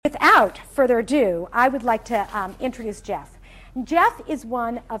without further ado, I would like to introduce Jeff. Jeff is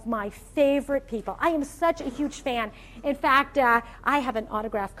one of my favorite people. I am such a huge fan. In fact, I have an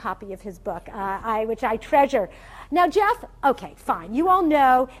autographed copy of his book, which I treasure. Now, Jeff, okay, fine. You all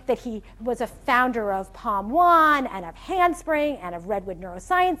know that he was a founder of Palm One and of Handspring and of Redwood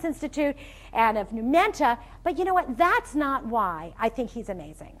Neuroscience Institute and of Numenta. But you know what? That's not why I think he's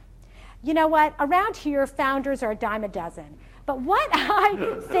amazing. You know what? Around here, founders are a dime a dozen. But what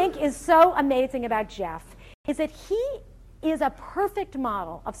I think is so amazing about Jeff is that he is a perfect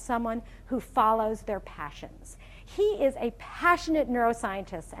model of someone who follows their passions. He is a passionate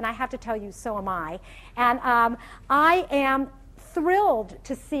neuroscientist, and I have to tell you, so am I. And I am thrilled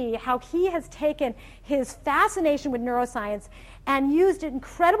to see how he has taken his fascination with neuroscience and used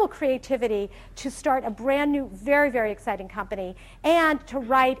incredible creativity to start a brand new, very, very exciting company and to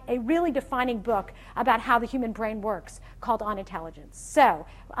write a really defining book about how the human brain works called On Intelligence. So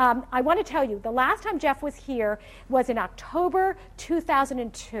I want to tell you, the last time Jeff was here was in October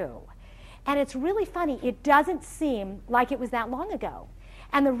 2002. And it's really funny, it doesn't seem like it was that long ago.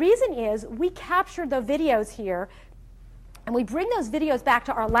 And the reason is we captured the videos here, and we bring those videos back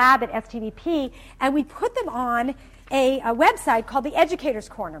to our lab at STVP, and we put them on a website called the Educator's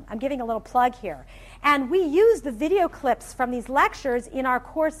Corner. I'm giving a little plug here. And we use the video clips from these lectures in our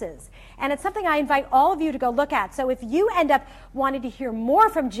courses. And it's something I invite all of you to go look at. So if you end up wanting to hear more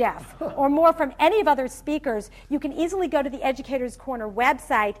from Jeff or more from any of other speakers, you can easily go to the Educator's Corner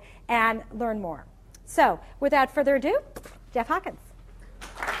website and learn more. So without further ado, Jeff Hawkins.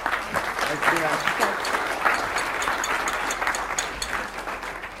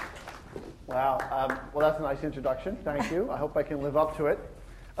 Wow. Well, that's a nice introduction. Thank you. I hope I can live up to it.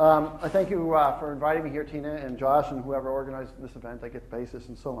 I thank you for inviting me here, Tina and Josh, and whoever organized this event. I get the basis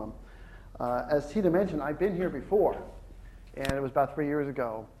and so on. As Tina mentioned, I've been here before, and it was about 3 years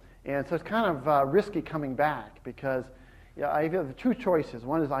ago. And so it's kind of risky coming back because I have two choices.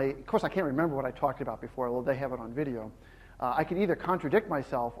 One is, of course, I can't remember what I talked about before, although they have it on video. I could either contradict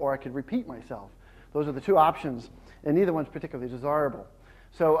myself or I could repeat myself. Those are the two options, and neither one's particularly desirable.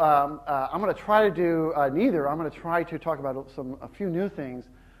 So I'm going to try to do neither. I'm going to try to talk about a few new things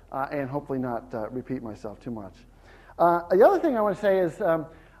and hopefully not repeat myself too much. The other thing I want to say is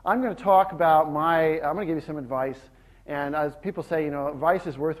I'm going to talk about I'm going to give you some advice. And as people say, advice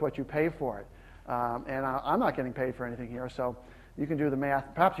is worth what you pay for it. And I'm not getting paid for anything here, so you can do the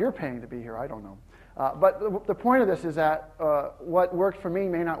math. Perhaps you're paying to be here. I don't know. But the point of this is that what worked for me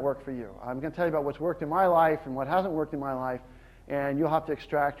may not work for you. I'm going to tell you about what's worked in my life and what hasn't worked in my life. And you'll have to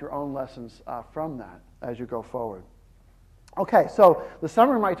extract your own lessons from that as you go forward. Okay, so the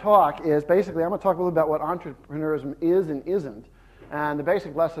summary of my talk is basically I'm going to talk a little bit about what entrepreneurism is and isn't. And the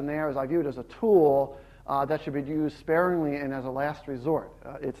basic lesson there is I view it as a tool that should be used sparingly and as a last resort.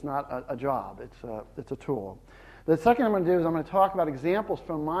 It's not a job. It's a tool. The second I'm going to do is I'm going to talk about examples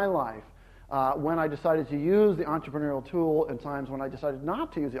from my life when I decided to use the entrepreneurial tool and times when I decided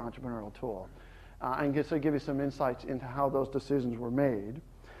not to use the entrepreneurial tool. And so give you some insights into how those decisions were made.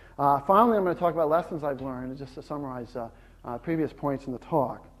 Finally, I'm going to talk about lessons I've learned, just to summarize previous points in the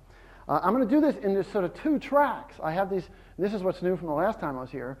talk. I'm going to do this in this sort of two tracks. I have these. This is what's new from the last time I was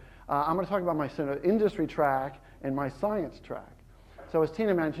here. I'm going to talk about my sort of industry track and my science track. So as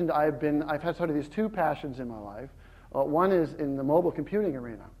Tina mentioned, I've had sort of these two passions in my life. One is in the mobile computing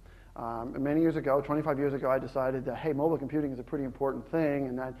arena. Many years ago, 25 years ago, I decided that, hey, mobile computing is a pretty important thing,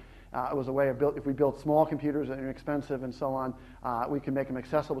 and that it was a way of if we built small computers that are inexpensive and so on, we can make them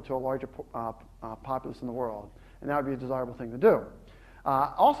accessible to a larger populace in the world. And that would be a desirable thing to do.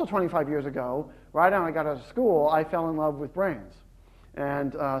 Also 25 years ago, right when I got out of school, I fell in love with brains.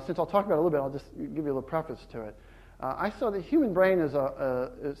 And since I'll talk about it a little bit, I'll just give you a little preface to it. I saw the human brain as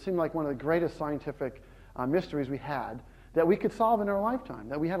it seemed like one of the greatest scientific mysteries we had that we could solve in our lifetime.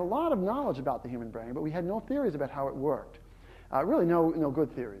 That we had a lot of knowledge about the human brain, but we had no theories about how it worked. Really no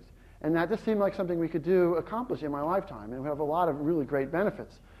good theories. And that just seemed like something we could accomplish in my lifetime. And we have a lot of really great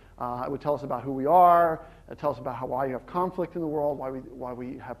benefits. It would tell us about who we are. It tells us about why you have conflict in the world, why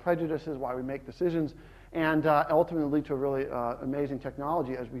we have prejudices, why we make decisions, and ultimately lead to a really amazing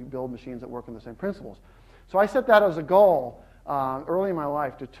technology as we build machines that work on the same principles. So I set that as a goal early in my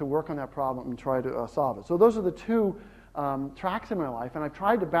life to work on that problem and try to solve it. So those are the two tracks in my life, and I've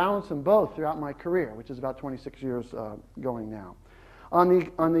tried to balance them both throughout my career, which is about 26 years going now. On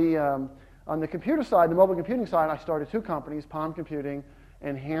the computer side, the mobile computing side, I started two companies, Palm Computing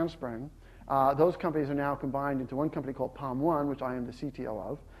and Handspring. Those companies are now combined into one company called Palm One, which I am the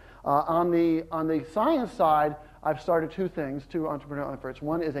CTO of. On the science side, I've started two things, two entrepreneurial efforts.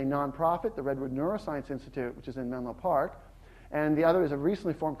 One is a nonprofit, the Redwood Neuroscience Institute, which is in Menlo Park, and the other is a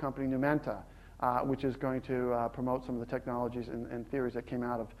recently formed company, Numenta, which is going to promote some of the technologies and theories that came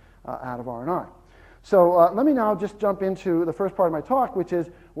out of R&I. So let me now just jump into the first part of my talk, which is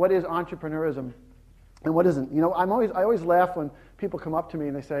what is entrepreneurism and what isn't. You know, I always laugh when people come up to me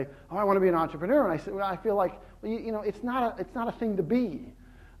and they say, "Oh, I want to be an entrepreneur," and I say, well, I feel like, well, you know, it's not a thing to be.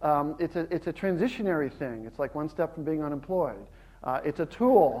 It's a transitionary thing. It's like one step from being unemployed. It's a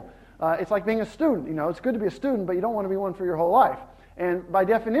tool. It's like being a student. You know, it's good to be a student, but you don't want to be one for your whole life. And by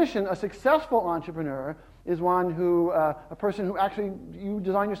definition, a successful entrepreneur is one who, a person who actually, you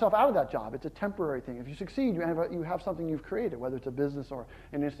design yourself out of that job. It's a temporary thing. If you succeed, you have something you've created, whether it's a business or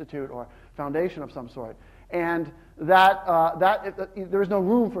an institute or foundation of some sort. And there is no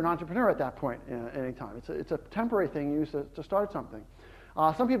room for an entrepreneur at that point at any time. It's a temporary thing you use to start something.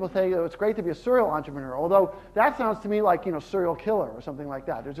 Some people say it's great to be a serial entrepreneur, although that sounds to me like, you know, serial killer or something like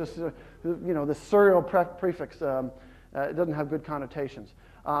that. There's just, you know, the serial prefix it doesn't have good connotations.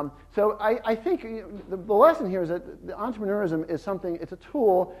 So I think the lesson here is that the entrepreneurism is something, it's a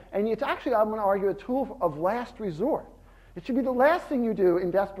tool, and it's actually, I'm going to argue, a tool of last resort. It should be the last thing you do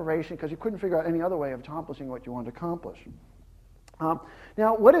in desperation because you couldn't figure out any other way of accomplishing what you want to accomplish.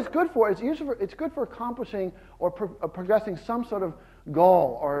 Now, what it's good for is it's good for accomplishing or progressing some sort of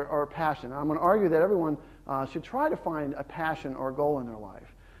goal or passion. I'm going to argue that everyone should try to find a passion or a goal in their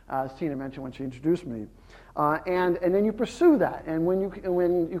life, as Tina mentioned when she introduced me. And then you pursue that. And when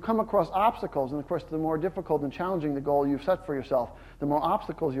you come across obstacles, and of course the more difficult and challenging the goal you've set for yourself, the more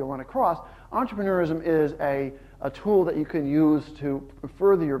obstacles you'll run across, entrepreneurism is a tool that you can use to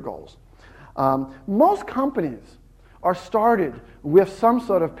further your goals. Most companies are started with some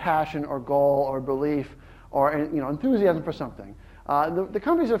sort of passion or goal or belief or enthusiasm for something. The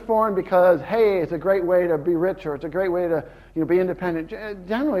companies are formed because, hey, it's a great way to be rich or it's a great way to be independent.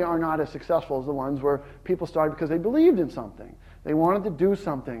 Generally are not as successful as the ones where people started because they believed in something. They wanted to do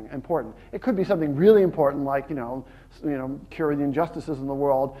something important. It could be something really important like, cure the injustices in the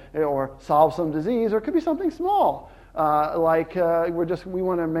world or solve some disease, or it could be something small. Like we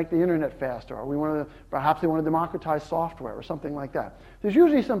want to make the internet faster, or perhaps they want to democratize software or something like that. There's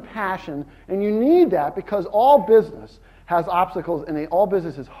usually some passion, and you need that because all business has obstacles, and all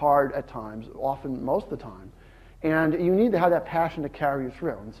business is hard at times, often most of the time. And you need to have that passion to carry you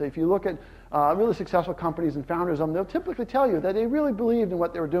through. And so if you look at really successful companies and founders, they'll typically tell you that they really believed in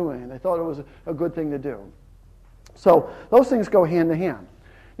what they were doing, and they thought it was a good thing to do. So those things go hand in hand.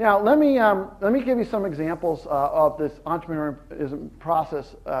 Now, let me give you some examples of this entrepreneurialism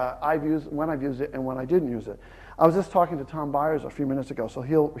process I've used, when I've used it, and when I didn't use it. I was just talking to Tom Byers a few minutes ago, so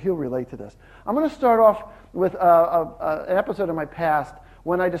he'll relate to this. I'm going to start off with an episode of my past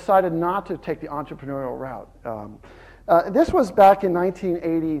when I decided not to take the entrepreneurial route. This was back in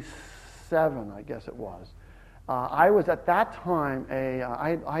 1987, I guess it was. I was at that time,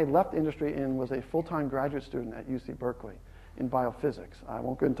 I had left the industry and was a full-time graduate student at UC Berkeley in biophysics. I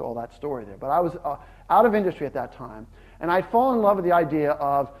won't get into all that story there, but I was out of industry at that time, and I'd fallen in love with the idea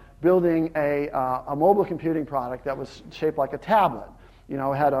of building a mobile computing product that was shaped like a tablet. It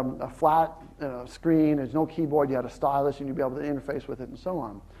had a flat screen, there's no keyboard, you had a stylus, and you'd be able to interface with it and so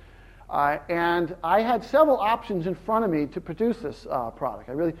on. And I had several options in front of me to produce this product.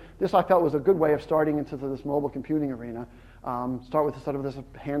 This I felt was a good way of starting into this mobile computing arena. Start with sort of this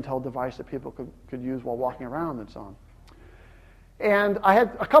handheld device that people could use while walking around and so on. And I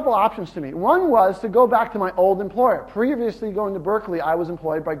had a couple options to me. One was to go back to my old employer. Previously going to Berkeley, I was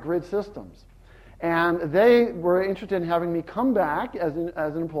employed by Grid Systems. And they were interested in having me come back as an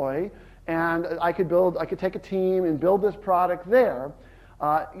employee, and I could take a team and build this product there.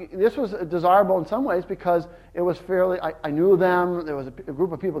 This was desirable in some ways because it was I knew them. There was a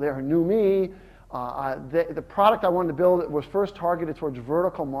group of people there who knew me. The product I wanted to build was first targeted towards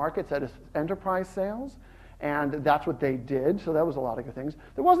vertical markets, that is enterprise sales. And that's what they did, so that was a lot of good things.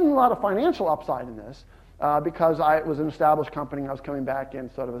 There wasn't a lot of financial upside in this because it was an established company and I was coming back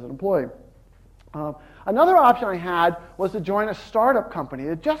in sort of as an employee. Another option I had was to join a startup company that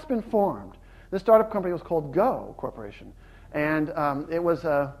had just been formed. This startup company was called Go Corporation. And it was,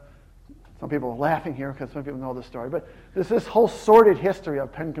 some people are laughing here because some people know this story, but there's this whole sordid history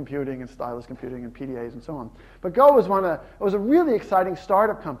of pen computing and stylus computing and PDAs and so on. But Go was it was a really exciting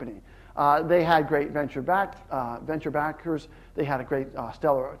startup company. They had great venture backers. They had a great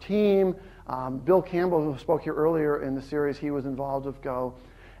stellar team. Bill Campbell, who spoke here earlier in the series, he was involved with Go.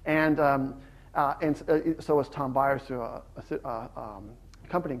 And so was Tom Byers through a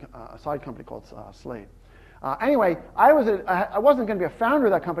side company called Slate. Anyway, I wasn't going to be a founder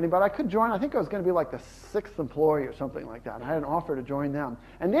of that company, but I could join. I think I was going to be like the 6th employee or something like that. I had an offer to join them.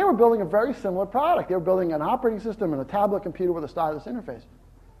 And they were building a very similar product. They were building an operating system and a tablet computer with a stylus interface.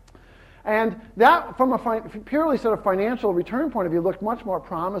 And that, from a purely sort of financial return point of view, looked much more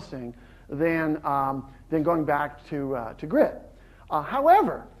promising than going back to Grid.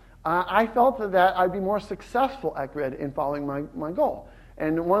 However, I felt that I'd be more successful at Grid in following my goal.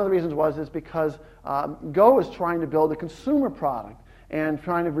 And one of the reasons is because Go is trying to build a consumer product and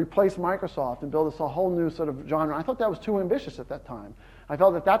trying to replace Microsoft and build this a whole new sort of genre. I thought that was too ambitious at that time. I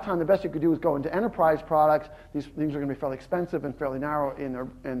felt at that time the best you could do was go into enterprise products. These things are going to be fairly expensive and fairly narrow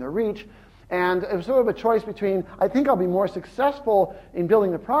in their reach. And it was sort of a choice between, I think I'll be more successful in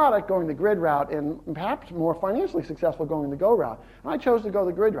building the product going the Grid route and perhaps more financially successful going the Go route. And I chose to go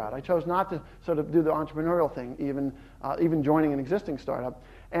the Grid route. I chose not to sort of do the entrepreneurial thing, even joining an existing startup.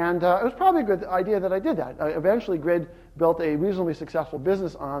 And it was probably a good idea that I did that. Eventually, Grid built a reasonably successful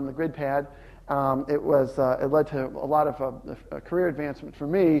business on the GridPad. It led to a lot of career advancement for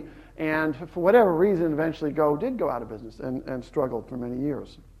me. And for whatever reason, eventually Go did go out of business and struggled for many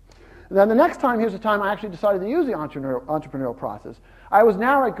years. And then the next time, here's the time I actually decided to use the entrepreneurial process. I was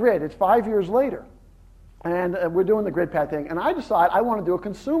now at Grid. It's 5 years later. And we're doing the GridPad thing. And I decided I want to do a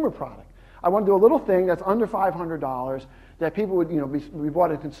consumer product. I want to do a little thing that's under $500 that people would be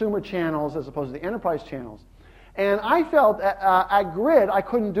bought in consumer channels as opposed to the enterprise channels. And I felt at Grid, I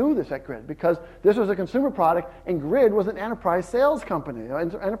couldn't do this at Grid because this was a consumer product and Grid was an enterprise sales company,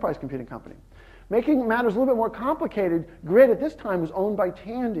 an enterprise computing company. Making matters a little bit more complicated, Grid at this time was owned by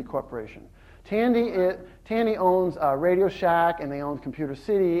Tandy Corporation. Tandy owns Radio Shack, and they owned Computer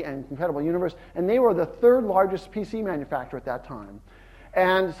City and Incredible Universe, and they were the 3rd largest PC manufacturer at that time.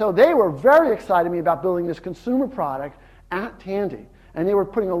 And so they were very excited me about building this consumer product at Tandy. And they were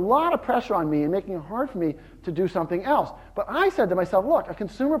putting a lot of pressure on me and making it hard for me to do something else. But I said to myself, look, a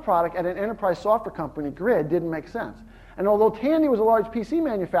consumer product at an enterprise software company, Grid, didn't make sense. And although Tandy was a large PC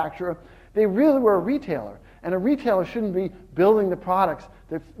manufacturer, they really were a retailer. And a retailer shouldn't be building the products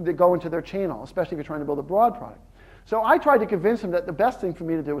that go into their channel, especially if you're trying to build a broad product. So I tried to convince them that the best thing for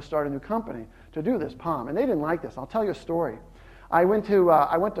me to do was start a new company to do this, Palm. And they didn't like this. I'll tell you a story. I went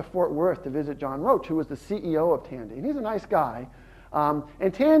to Fort Worth to visit John Roach, who was the CEO of Tandy. And he's a nice guy.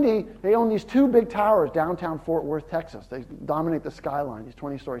 And Tandy, they own these 2 big towers downtown Fort Worth, Texas. They dominate the skyline, these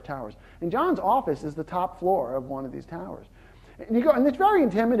 20-story towers. And John's office is the top floor of one of these towers. And you go, and it's very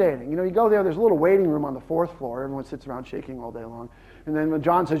intimidating. You go there, there's a little waiting room on the 4th floor. Everyone sits around shaking all day long. And then when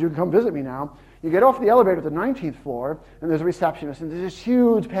John says, you can come visit me now, you get off the elevator at the 19th floor, and there's a receptionist, and there's this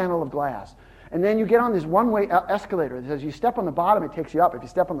huge panel of glass. And then you get on this one-way escalator that says you step on the bottom, it takes you up. If you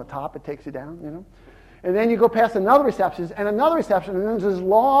step on the top, it takes you down, And then you go past another receptionist, and then there's this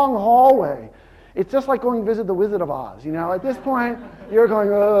long hallway. It's just like going to visit the Wizard of Oz, At this point, you're going,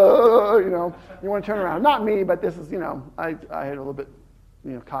 you want to turn around. Not me, but this is, I had a little bit,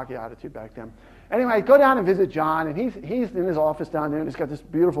 cocky attitude back then. Anyway, I go down and visit John, and he's in his office down there, and he's got this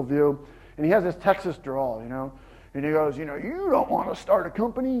beautiful view, and he has this Texas drawl, and he goes, you don't want to start a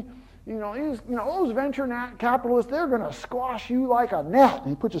company. Those venture capitalists, they're going to squash you like a net. And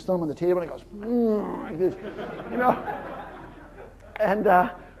he puts his thumb on the table and he goes, like this, And,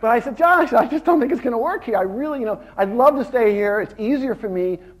 but I said, John, I just don't think it's going to work here. I really, I'd love to stay here. It's easier for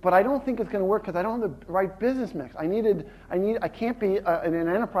me, but I don't think it's going to work because I don't have the right business mix. I can't be in an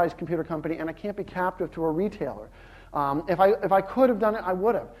enterprise computer company, and I can't be captive to a retailer. If I could have done it, I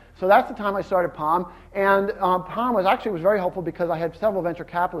would have. So that's the time I started Palm. And Palm was very helpful because I had several venture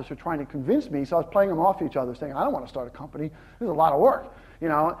capitalists who were trying to convince me. So I was playing them off each other, saying, I don't want to start a company. This is a lot of work.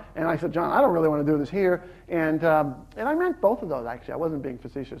 And I said, John, I don't really want to do this here. And I meant both of those, actually. I wasn't being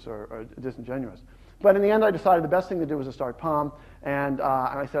facetious or disingenuous. But in the end, I decided the best thing to do was to start Palm. And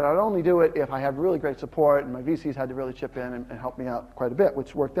I said I'd only do it if I had really great support, and my VCs had to really chip in and help me out quite a bit,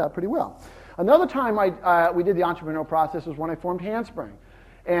 which worked out pretty well. Another time we did the entrepreneurial process was when I formed Handspring.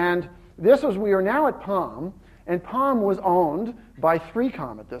 And we are now at Palm, and Palm was owned by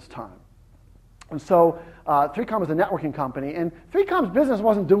 3Com at this time. And so 3Com was a networking company, and 3Com's business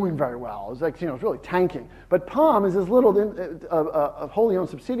wasn't doing very well. It was like, it was really tanking. But Palm is this little wholly owned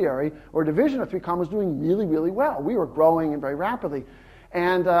subsidiary or division of 3Com was doing really, really well. We were growing and very rapidly.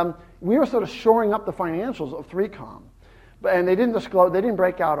 And we were sort of shoring up the financials of 3Com. And they didn't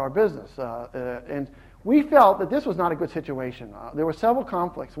break out our business. And we felt that this was not a good situation. There were several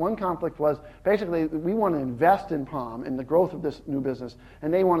conflicts. One conflict was basically we wanted to invest in Palm in the growth of this new business,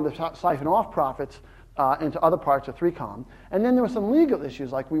 and they wanted to siphon off profits into other parts of 3Com. And then there were some legal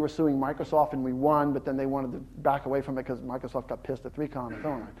issues, like we were suing Microsoft and we won, but then they wanted to back away from it because Microsoft got pissed at 3Com and so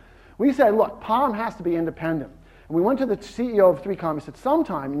on. We said, look, Palm has to be independent. And we went to the CEO of 3Com and said,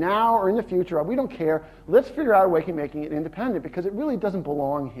 sometime, now or in the future, we don't care, let's figure out a way of making it independent because it really doesn't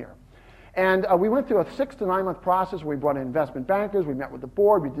belong here. And we went through a 6 to 9 month process where we brought in investment bankers, we met with the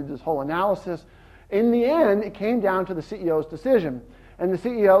board, we did this whole analysis. In the end, it came down to the CEO's decision. And the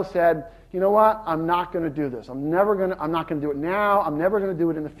CEO said, you know what, I'm not going to do this. I'm not going to do it now. I'm never going to do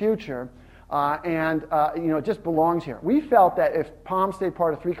it in the future. It just belongs here. We felt that if Palm stayed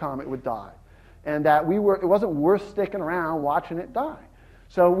part of 3Com, it would die. And that it wasn't worth sticking around watching it die.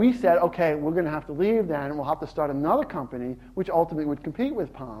 So we said, okay, we're going to have to leave then, and we'll have to start another company, which ultimately would compete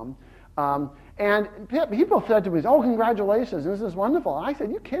with Palm. And people said to me, oh, congratulations, this is wonderful. And I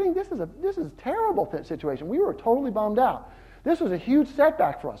said, you kidding? This is a terrible situation. We were totally bummed out. This was a huge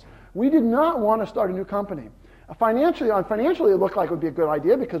setback for us. We did not want to start a new company. Financially, it looked like it would be a good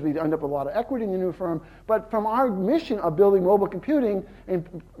idea because we'd end up with a lot of equity in the new firm. But from our mission of building mobile computing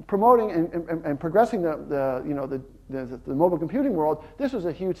and promoting and progressing the mobile computing world, this was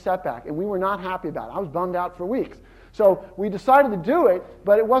a huge setback, and we were not happy about it. I was bummed out for weeks. So we decided to do it,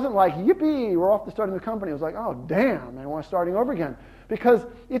 but it wasn't like, yippee, we're off to start a new company. It was like, oh, damn, I want to starting over again. Because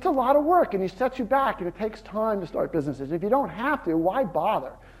it's a lot of work, and it sets you back, and it takes time to start businesses. And if you don't have to, why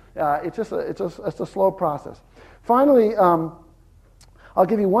bother? It's a slow process. Finally, I'll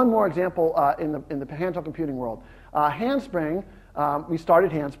give you one more example in the handheld computing world. Handspring, we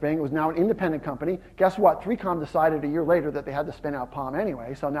started Handspring. It was now an independent company. Guess what? 3Com decided a year later that they had to spin out Palm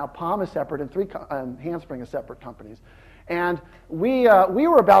anyway. So now Palm is separate and Handspring is separate companies. And we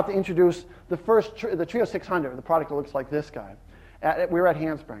were about to introduce the Trio 600, the product that looks like this guy. We were at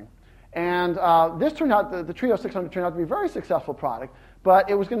Handspring. And this turned out, the Trio 600 turned out to be a very successful product, but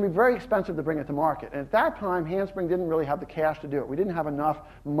it was going to be very expensive to bring it to market. And at that time, Handspring didn't really have the cash to do it. We didn't have enough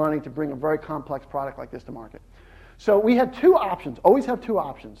money to bring a very complex product like this to market. So we had two options. Always have two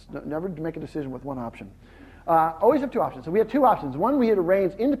options. Never make a decision with one option. Always have two options. So we had two options. One, we had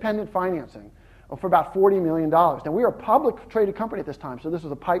arranged independent financing for about $40 million. Now, we were a public traded company at this time, so this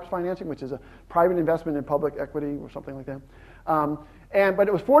was a PIPES financing, which is a private investment in public equity or something like that. But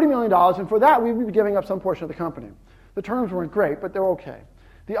it was $40 million, and for that, we would be giving up some portion of the company. The terms weren't great, but they were okay.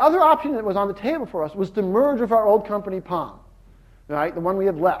 The other option that was on the table for us was to merge with our old company, Palm, right? The one we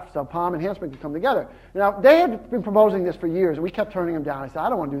had left, so Palm and Handspring could come together. Now, they had been proposing this for years, and we kept turning them down. I said, I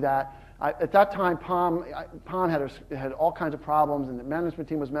don't want to do that. At that time, Palm had all kinds of problems, and the management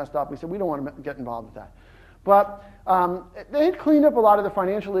team was messed up. We said, we don't want to get involved with that. But they had cleaned up a lot of the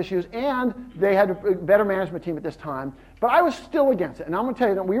financial issues, and they had a better management team at this time. But I was still against it. And I'm going to tell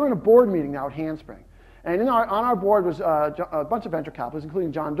you that we were in a board meeting now at Handspring. And on our board was a bunch of venture capitalists,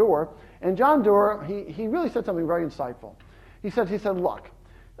 including John Doerr. And John Doerr, he really said something very insightful. He said, look,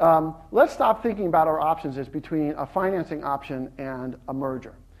 let's stop thinking about our options as between a financing option and a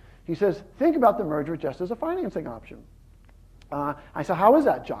merger. He says, think about the merger just as a financing option. I said, how is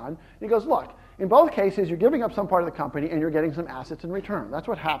that, John? He goes, look, in both cases, you're giving up some part of the company and you're getting some assets in return. That's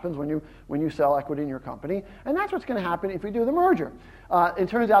what happens when you sell equity in your company, and that's what's going to happen if we do the merger. It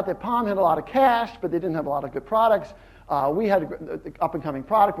turns out that Palm had a lot of cash, but they didn't have a lot of good products. We had an up-and-coming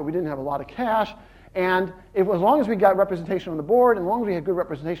product, but we didn't have a lot of cash. And as long as we got representation on the board, and as long as we had good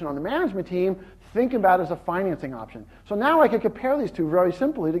representation on the management team, think about it as a financing option. So now I could compare these two very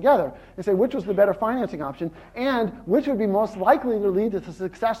simply together and say which was the better financing option and which would be most likely to lead to the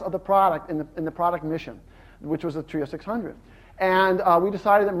success of the product in the product mission, which was the Trio 600. And we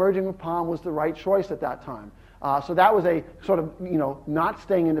decided that merging with Palm was the right choice at that time. So that was a sort of, not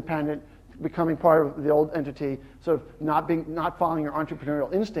staying independent, becoming part of the old entity, sort of not following your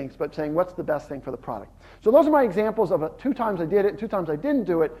entrepreneurial instincts, but saying what's the best thing for the product. So those are my examples of 2 times I did it, and 2 times I didn't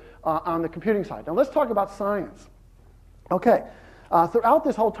do it on the computing side. Now let's talk about science. Okay, throughout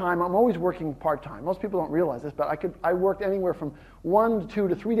this whole time, I'm always working part-time. Most people don't realize this, but I worked anywhere from 1 to 2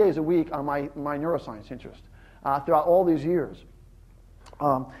 to 3 days a week on my neuroscience interest throughout all these years.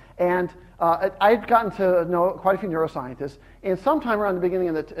 I'd gotten to know quite a few neuroscientists, and sometime around the beginning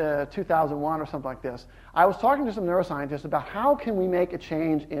of the 2001 or something like this, I was talking to some neuroscientists about how can we make a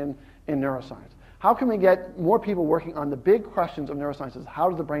change in neuroscience. How can we get more people working on the big questions of neurosciences? How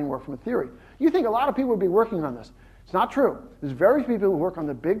does the brain work from a theory? You think a lot of people would be working on this. It's not true. There's very few people who work on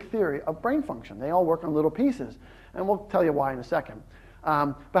the big theory of brain function. They all work on little pieces, and we'll tell you why in a second.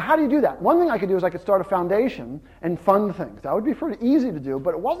 But how do you do that? One thing I could do is I could start a foundation and fund things. That would be pretty easy to do,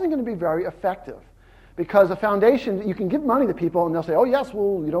 but it wasn't going to be very effective. Because a foundation, you can give money to people and they'll say, oh yes,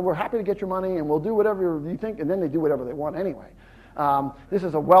 well, we're happy to get your money and we'll do whatever you think, and then they do whatever they want anyway. This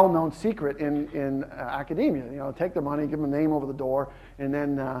is a well-known secret in academia. Take their money, give them a name over the door, and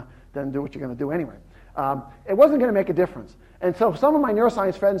then do what you're going to do anyway. It wasn't going to make a difference. And so some of my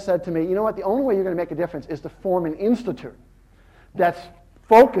neuroscience friends said to me, you know what, the only way you're going to make a difference is to form an institute that's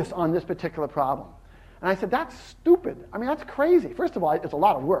focused on this particular problem. And I said, that's stupid. I mean, that's crazy. First of all, it's a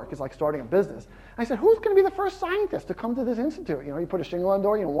lot of work. It's like starting a business. I said, who's going to be the first scientist to come to this institute? You put a shingle on the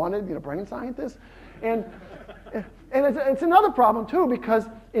door, wanted, brain scientist. And it's another problem, too, because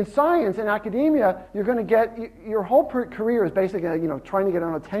in science, in academia, you're going to get, your whole career is basically, trying to get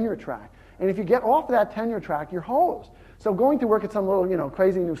on a tenure track. And if you get off of that tenure track, you're hosed. So going to work at some little,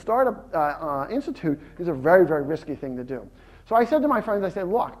 crazy new startup institute is a very, very risky thing to do. So I said to my friends, I said,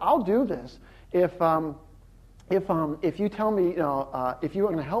 look, I'll do this if you tell me, if you're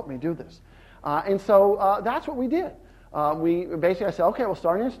going to help me do this. And so that's what we did. I said, okay, we'll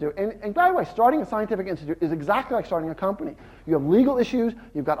start an institute. And by the way, starting a scientific institute is exactly like starting a company. You have legal issues,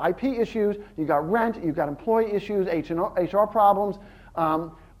 you've got IP issues, you've got rent, you've got employee issues, HR problems,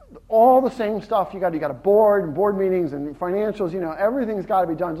 all the same stuff. You got a board meetings and financials. Everything's got to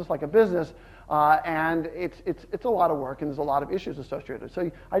be done just like a business. And it's a lot of work, and there's a lot of issues associated.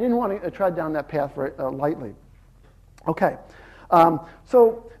 So I didn't want to tread down that path very lightly. Okay,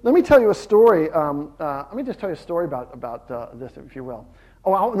 so let me tell you a story. Let me just tell you a story about this, if you will.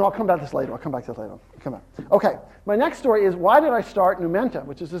 I'll come back to this later. I'll come back to this later. Come back. Okay, my next story is why did I start Numenta,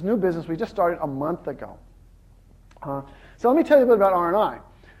 which is this new business we just started a month ago. So let me tell you a bit about R&I.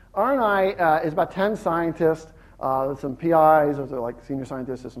 R&I is about 10 scientists. There's some PIs, those are like senior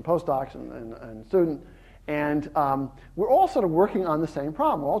scientists, there's some postdocs and students. And we're all sort of working on the same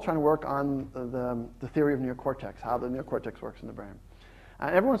problem. We're all trying to work on the theory of neocortex, how the neocortex works in the brain.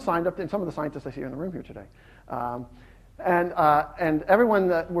 And everyone signed up, and some of the scientists I see in the room here today. And everyone,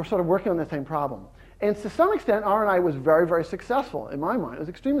 we're sort of working on the same problem. And to some extent, R&I was very, very successful, in my mind. It was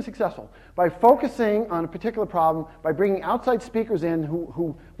extremely successful by focusing on a particular problem, by bringing outside speakers in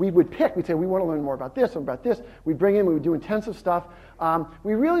who we would pick. We'd say, we want to learn more about this or about this. We'd bring in, we would do intensive stuff.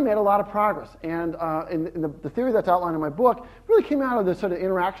 We really made a lot of progress. And the theory that's outlined in my book really came out of the sort of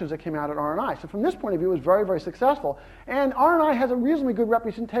interactions that came out at R&I. So from this point of view, it was very, very successful. And R&I has a reasonably good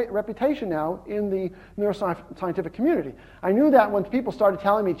reputation now in the neuroscientific community. I knew that when people started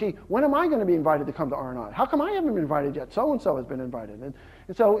telling me, gee, when am I going to be invited to come to R&I? How come I haven't been invited yet? So-and-so has been invited. And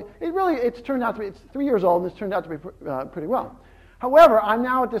so it's turned out to be, it's 3 years old, and it's turned out to be pretty well. However, I'm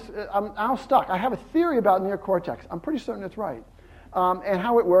now stuck. I have a theory about neocortex. I'm pretty certain it's right. And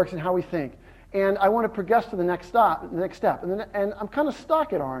how it works and how we think. And I want to progress to the next step. And I'm kind of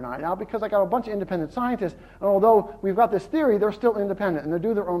stuck at R&I now because I got a bunch of independent scientists, and although we've got this theory, they're still independent, and they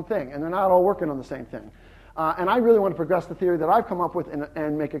do their own thing, and they're not all working on the same thing. And I really want to progress the theory that I've come up with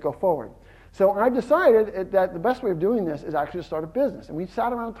and make it go forward. So I've decided that the best way of doing this is actually to start a business. And we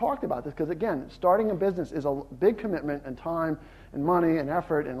sat around and talked about this because, again, starting a business is a big commitment and time and money and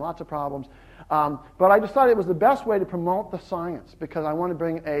effort and lots of problems. But I decided it was the best way to promote the science because I want to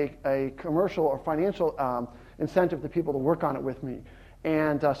bring a commercial or financial incentive to people to work on it with me.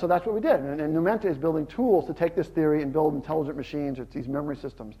 And so that's what we did. And Numenta is building tools to take this theory and build intelligent machines or these memory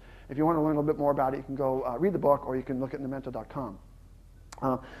systems. If you want to learn a little bit more about it, you can go read the book, or you can look at numenta.com.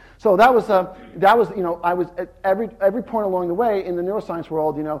 So that was I was at every point along the way in the neuroscience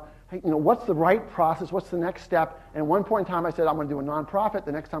world, what's the right process? What's the next step? And at one point in time, I said, I'm going to do a nonprofit.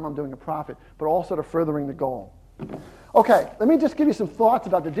 The next time, I'm doing a profit, but all sort of furthering the goal. Okay, let me just give you some thoughts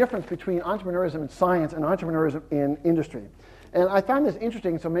about the difference between entrepreneurism in science and entrepreneurism in industry. And I find this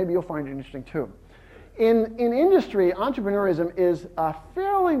interesting, so maybe you'll find it interesting too. In industry, entrepreneurism is a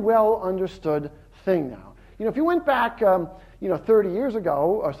fairly well understood thing now. If you went back 30 years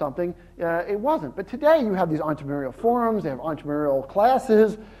ago or something, it wasn't. But today you have these entrepreneurial forums, they have entrepreneurial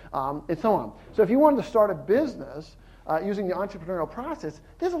classes, and so on. So if you wanted to start a business using the entrepreneurial process,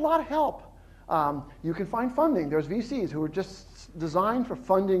 there's a lot of help. You can find funding. There's VCs who are just designed for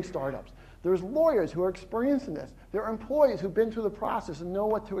funding startups. There's lawyers who are experienced in this. There are employees who've been through the process and know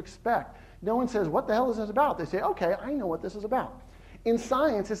what to expect. No one says, what the hell is this about? They say, okay, I know what this is about. In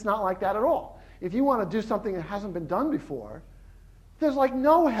science, it's not like that at all. If you want to do something that hasn't been done before, there's like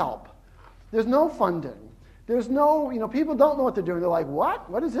no help. There's no funding. There's no, people don't know what they're doing. They're like, what?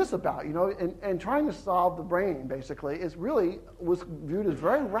 What is this about? And trying to solve the brain, basically, was viewed as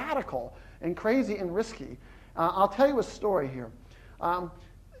very radical and crazy and risky. I'll tell you a story here.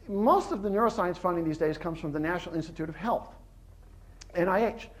 Most of the neuroscience funding these days comes from the National Institute of Health,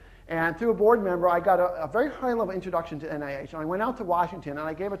 NIH. And through a board member, I got a very high-level introduction to NIH. And I went out to Washington, and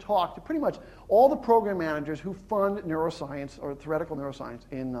I gave a talk to pretty much all the program managers who fund neuroscience or theoretical neuroscience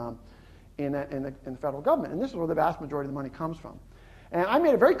in the federal government. And this is where the vast majority of the money comes from. And I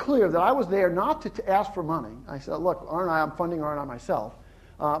made it very clear that I was there not to ask for money. I said, look, I'm funding R&I myself.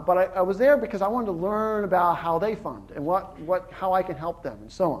 But I was there because I wanted to learn about how they fund and how I can help them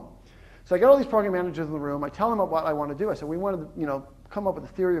and so on. So I get all these program managers in the room. I tell them what I want to do. I said, we want to come up with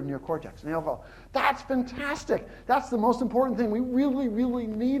a theory of neocortex. And they all go, that's fantastic. That's the most important thing. We really, really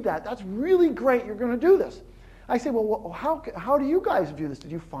need that. That's really great. You're going to do this. I say, well, how do you guys view this?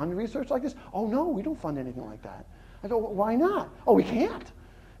 Did you fund research like this? Oh, no, we don't fund anything like that. I go, well, why not? Oh, we can't.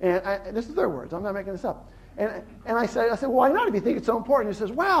 And this is their words. I'm not making this up. And I said, well, why not if you think it's so important? He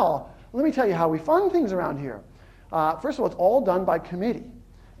says, well, let me tell you how we fund things around here. First of all, it's all done by committee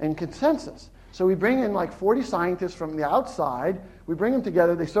and consensus. So we bring in like 40 scientists from the outside. We bring them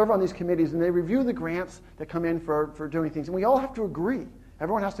together. They serve on these committees, and they review the grants that come in for doing things. And we all have to agree.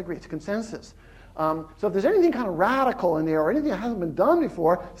 Everyone has to agree. It's a consensus. So if there's anything kind of radical in there or anything that hasn't been done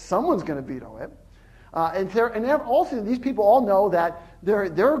before, someone's going to veto it. And also, these people all know that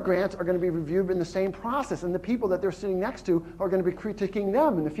their grants are going to be reviewed in the same process, and the people that they're sitting next to are going to be critiquing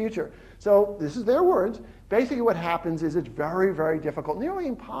them in the future. So this is their words. Basically what happens is it's very, very difficult, nearly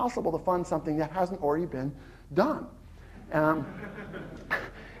impossible to fund something that hasn't already been done. And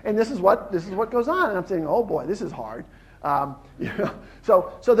this is what goes on. And I'm saying, oh boy, this is hard.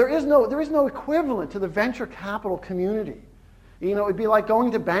 So there is no equivalent to the venture capital community. It'd be like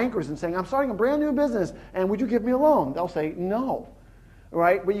going to bankers and saying, I'm starting a brand new business, and would you give me a loan? They'll say, no.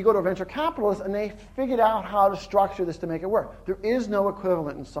 Right? But you go to a venture capitalist, and they figured out how to structure this to make it work. There is no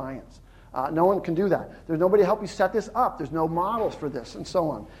equivalent in science. No one can do that. There's nobody to help you set this up. There's no models for this, and so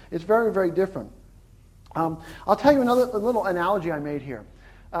on. It's very, very different. I'll tell you a little analogy I made here.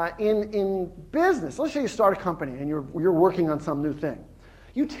 In business, let's say you start a company, and you're working on some new thing.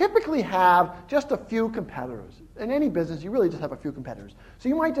 You typically have just a few competitors. In any business, you really just have a few competitors. So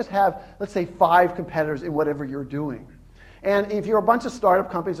you might just have, let's say, 5 competitors in whatever you're doing. And if you're a bunch of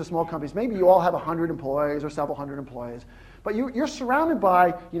startup companies or small companies, maybe you all have 100 employees or several hundred employees. But you're surrounded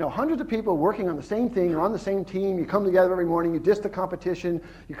by hundreds of people working on the same thing. You're on the same team. You come together every morning. You diss the competition.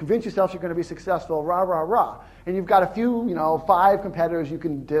 You convince yourself you're going to be successful. Rah, rah, rah. And you've got a few, 5 competitors you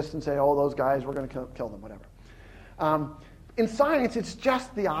can diss and say, oh, those guys, we're going to kill them, whatever. In science, it's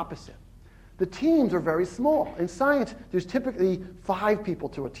just the opposite. The teams are very small. In science, there's typically 5 people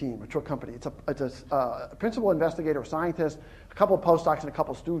to a team or to a company. It's a principal investigator or scientist, a couple of postdocs, and a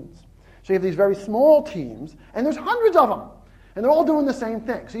couple of students. So you have these very small teams, and there's hundreds of them. And they're all doing the same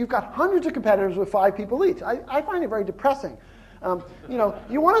thing. So you've got hundreds of competitors with 5 people each. I find it very depressing.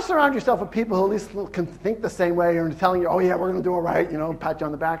 You want to surround yourself with people who at least can think the same way and telling you, oh yeah, we're going to do it right, pat you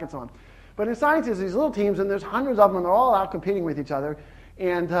on the back and so on. But in science, there's these little teams, and there's hundreds of them, and they're all out competing with each other.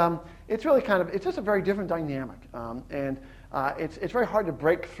 And it's really it's just a very different dynamic. It's very hard to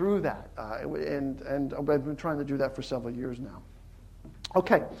break through that. And I've been trying to do that for several years now.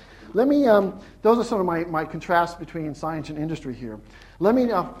 Okay, those are some of my contrasts between science and industry here. Let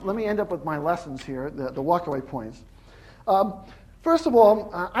me end up with my lessons here, the walkaway points. First of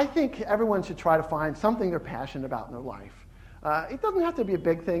all, I think everyone should try to find something they're passionate about in their life. It doesn't have to be a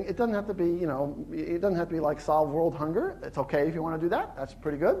big thing. It doesn't have to be, it doesn't have to be like solve world hunger. It's okay if you want to do that. That's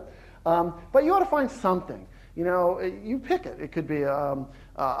pretty good. But you ought to find something. You pick it. It could be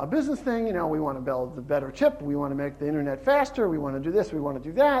a business thing. We want to build a better chip. We want to make the internet faster. We want to do this. We want to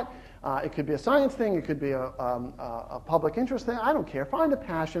do that. It could be a science thing. It could be a public interest thing. I don't care. Find a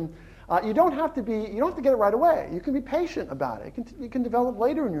passion. You don't have to get it right away. You can be patient about it. You can develop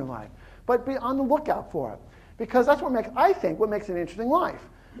later in your life. But be on the lookout for it. Because that's what makes an interesting life,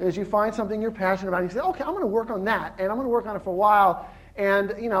 is you find something you're passionate about, and you say, okay, I'm going to work on that, and I'm going to work on it for a while, and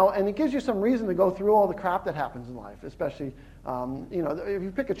it gives you some reason to go through all the crap that happens in life, especially, if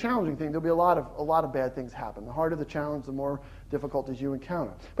you pick a challenging thing, there'll be a lot of bad things happen. The harder the challenge, the more difficulties you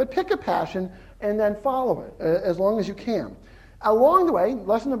encounter. But pick a passion and then follow it as long as you can. Along the way,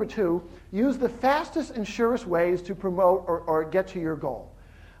 lesson number 2, use the fastest and surest ways to promote or get to your goal.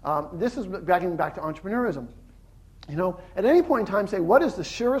 This is getting back to entrepreneurism. At any point in time, say, what is the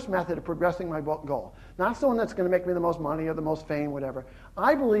surest method of progressing my goal? Not someone that's going to make me the most money or the most fame, whatever.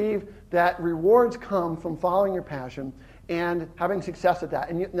 I believe that rewards come from following your passion and having success at that.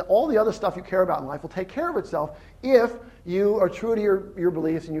 And all the other stuff you care about in life will take care of itself if you are true to your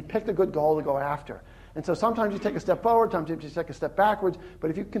beliefs and you've picked a good goal to go after. And so sometimes you take a step forward, sometimes you take a step backwards, but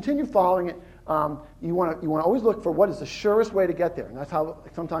if you continue following it, you want to always look for what is the surest way to get there. And that's how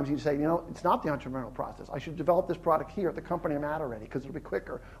sometimes you say, it's not the entrepreneurial process. I should develop this product here at the company I'm at already because it'll be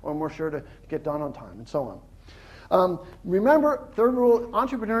quicker or more sure to get done on time and so on. Remember, third rule,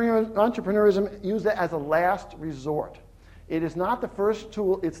 entrepreneurism, use it as a last resort. It is not the first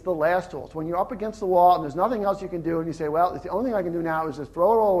tool, it's the last tool. It's when you're up against the wall and there's nothing else you can do and you say, well, it's the only thing I can do now is just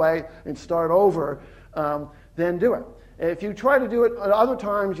throw it all away and start over, then do it. If you try to do it at other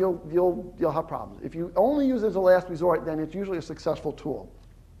times, you'll have problems. If you only use it as a last resort, then it's usually a successful tool.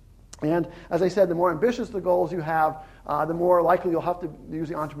 And as I said, the more ambitious the goals you have, the more likely you'll have to use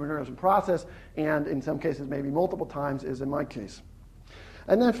the entrepreneurialism process, and in some cases maybe multiple times, as in my case.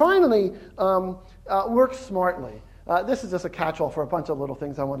 And then finally, work smartly. This is just a catch-all for a bunch of little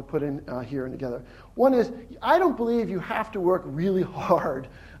things I want to put in here and together. One is, I don't believe you have to work really hard,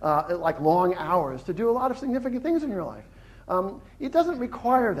 like long hours, to do a lot of significant things in your life. It doesn't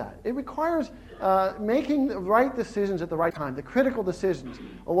require that. It requires making the right decisions at the right time, the critical decisions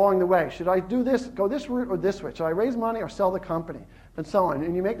along the way. Should I do this, go this route or this way? Should I raise money or sell the company? And so on.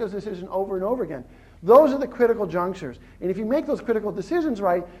 And you make those decisions over and over again. Those are the critical junctures. And if you make those critical decisions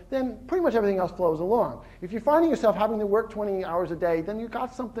right, then pretty much everything else flows along. If you're finding yourself having to work 20 hours a day, then you've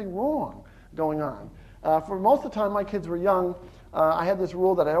got something wrong going on. For most of the time my kids were young, I had this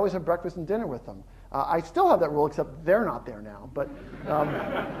rule that I always have breakfast and dinner with them. I still have that rule, except they're not there now, but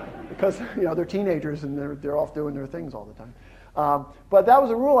because they're teenagers and they're off doing their things all the time. But that was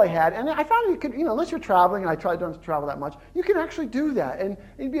a rule I had, and I found you could, unless you're traveling, and I tried not to travel that much, you can actually do that, and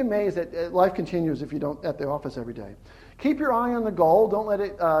you'd be amazed that life continues if you don't at the office every day. Keep your eye on the goal. Don't let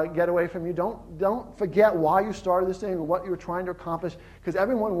it get away from you. Don't forget why you started this thing and what you were trying to accomplish, because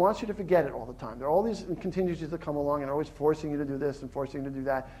everyone wants you to forget it all the time. There are all these contingencies that come along and are always forcing you to do this and forcing you to do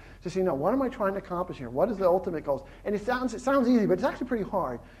that. Just what am I trying to accomplish here? What is the ultimate goal? And it sounds easy, but it's actually pretty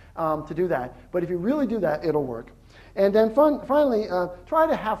hard to do that. But if you really do that, it'll work. And then finally, try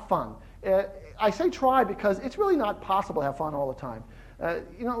to have fun. I say try because it's really not possible to have fun all the time.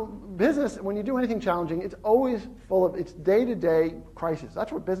 Business, when you do anything challenging, it's always it's day-to-day crisis.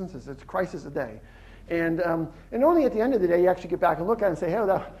 That's what business is. It's a crisis a day. And only at the end of the day you actually get back and look at it and say, hey,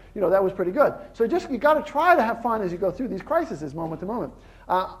 that was pretty good. So you got to try to have fun as you go through these crises moment to moment.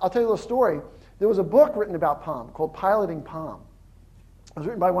 I'll tell you a little story. There was a book written about Palm called Piloting Palm. It was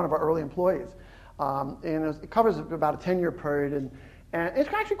written by one of our early employees. And it covers about a 10-year period, and it's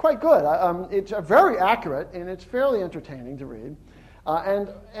actually quite good. It's very accurate, and it's fairly entertaining to read. And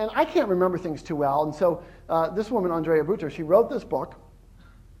I can't remember things too well, and so this woman, Andrea Buter, she wrote this book,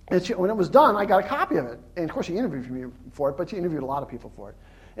 and when it was done, I got a copy of it. And of course, she interviewed me for it, but she interviewed a lot of people for it.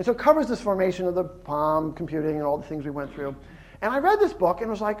 And so it covers this formation of the Palm computing and all the things we went through. And I read this book, and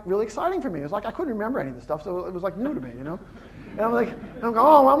it was really exciting for me. It was like I couldn't remember any of this stuff, so it was new to me, And I'm going,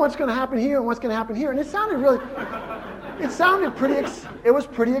 well, what's going to happen here and what's going to happen here? And it was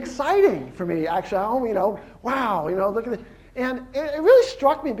pretty exciting for me, actually. Wow, look at it. And it really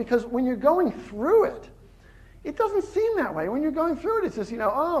struck me because when you're going through it, it doesn't seem that way. When you're going through it, it's just,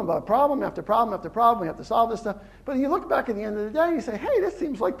 problem after problem after problem. We have to solve this stuff. But you look back at the end of the day and you say, hey, this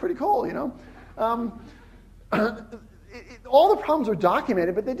seems like pretty cool, all the problems are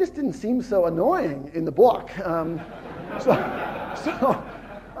documented, but they just didn't seem so annoying in the book.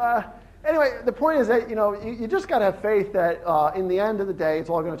 Anyway, the point is that you just got to have faith that in the end of the day, it's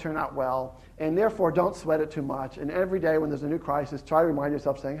all going to turn out well, and therefore don't sweat it too much. And every day when there's a new crisis, try to remind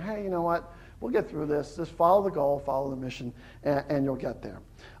yourself, saying, "Hey, you know what? We'll get through this. Just follow the goal, follow the mission, and you'll get there."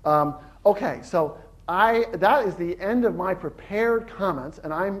 Okay, so that is the end of my prepared comments,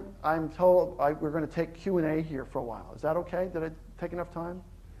 and I'm told we're going to take Q&A here for a while. Is that okay? Did I take enough time?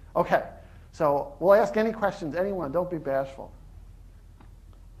 Okay. So we'll ask any questions, anyone. Don't be bashful.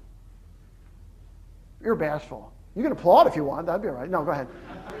 You're bashful. You can applaud if you want. That'd be all right. No, go ahead.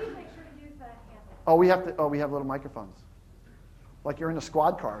 Please make sure to use the handle. Oh, we have little microphones. Like you're in a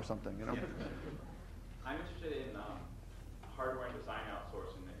squad car or something, Yeah. I'm interested in hardware and design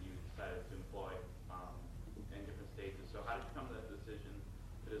outsourcing that you decided to employ in different stages. So how did you come to that decision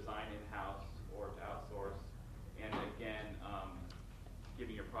to design in-house or to outsource? And again,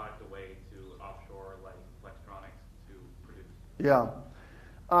 giving your product away to offshore like Flextronics to produce? Yeah.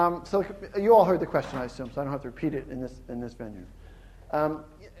 So you all heard the question, I assume, so I don't have to repeat it in this venue.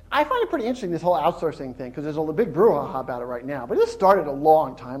 I find it pretty interesting, this whole outsourcing thing, because there's a big brouhaha about it right now. But it started a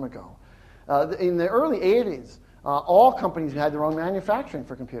long time ago. In the early 80s, all companies had their own manufacturing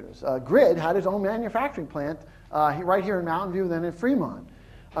for computers. Grid had its own manufacturing plant right here in Mountain View, then in Fremont.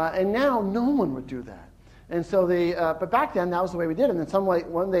 And now no one would do that. And so but back then, that was the way we did it. And then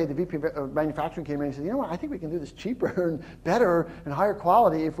one day, the VP of manufacturing came in and said, you know what, I think we can do this cheaper and better and higher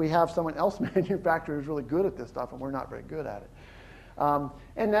quality if we have someone else manufacturer who's really good at this stuff, and we're not very good at it.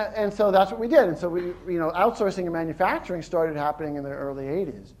 And so that's what we did. And so outsourcing and manufacturing started happening in the early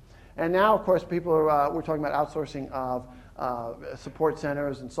 80s. And now, of course, we're talking about outsourcing of support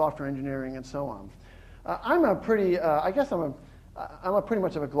centers and software engineering and so on. I'm pretty much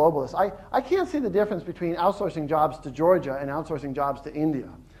of a globalist. I can't see the difference between outsourcing jobs to Georgia and outsourcing jobs to India.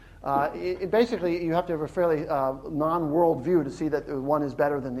 Basically, you have to have a fairly non-world view to see that one is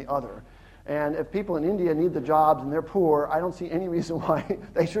better than the other. And if people in India need the jobs and they're poor, I don't see any reason why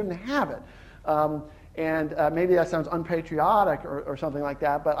they shouldn't have it. Maybe that sounds unpatriotic or something like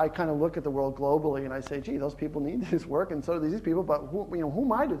that, but I kind of look at the world globally and I say, gee, those people need this work, and so do these people, but who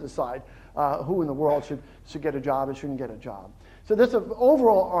am I to decide who in the world should get a job and shouldn't get a job? So this is an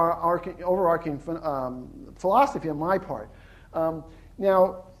overarching philosophy on my part. The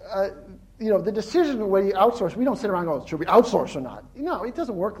decision whether you outsource, we don't sit around and go, should we outsource or not? No, it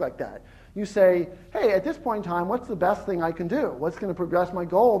doesn't work like that. You say, hey, at this point in time, what's the best thing I can do? What's going to progress my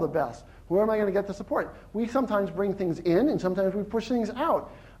goal the best? Where am I going to get the support? We sometimes bring things in, and sometimes we push things out.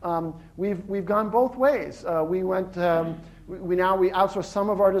 We've gone both ways. We outsource some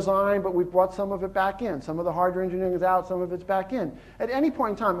of our design, but we've brought some of it back in. Some of the hardware engineering is out, some of it's back in. At any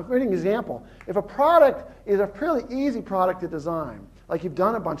point in time, if an example, if a product is a fairly easy product to design, like you've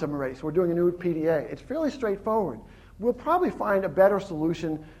done a bunch of them already, so we're doing a new PDA, it's fairly straightforward. We'll probably find a better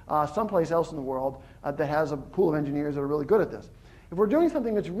solution someplace else in the world that has a pool of engineers that are really good at this. If we're doing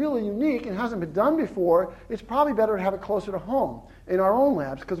something that's really unique and hasn't been done before, it's probably better to have it closer to home in our own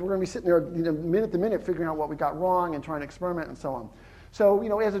labs, because we're going to be sitting there minute to minute figuring out what we got wrong and trying to experiment and so on. So,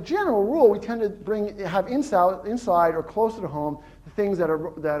 as a general rule, we tend to have inside or closer to home the things that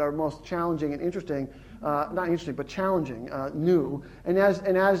are most challenging and interesting, not interesting, but challenging, new. And as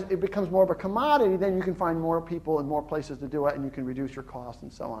it becomes more of a commodity, then you can find more people and more places to do it, and you can reduce your costs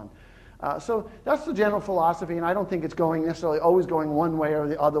and so on. So that's the general philosophy, and I don't think it's necessarily always going one way or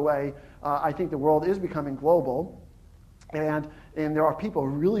the other way. I think the world is becoming global, and there are people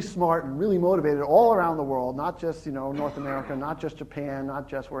really smart and really motivated all around the world, not just North America, not just Japan, not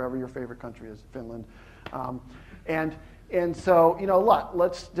just wherever your favorite country is, Finland. And so,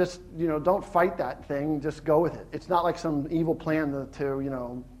 let's just, don't fight that thing, just go with it. It's not like some evil plan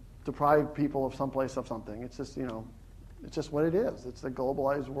to deprive people of someplace of something. It's just, it's just what it is. It's the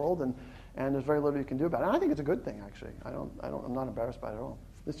globalized world, and there's very little you can do about it. And I think it's a good thing, actually. I'm not embarrassed by it at all.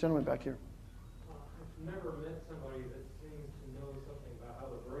 This gentleman back here. I've never met somebody that seems to know something about how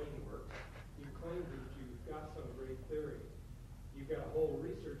the brain works. You claim that you've got some great theory. You've got a whole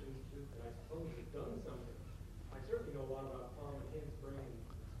research institute that I suppose has done something. I certainly know a lot about Tom and Hint's brain and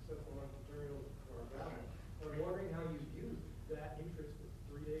successful materials for our battle. I'm wondering how you use that interest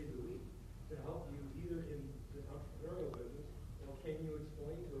 3 days a week to help you either in the entrepreneurial business, or can you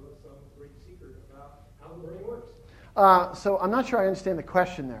explain to us some great secret about how the brain works? So I'm not sure I understand the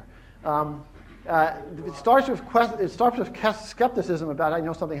question there. It starts with skepticism about I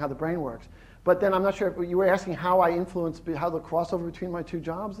know something how the brain works, but then I'm not sure if you were asking how I influence how the crossover between my two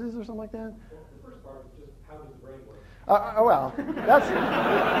jobs is or something like that. Well, the first part is just how does the brain work? Well,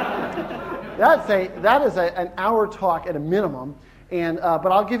 that is an hour talk at a minimum,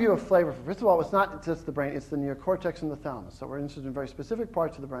 but I'll give you a flavor. First of all, it's not just the brain; it's the neocortex and the thalamus. So we're interested in very specific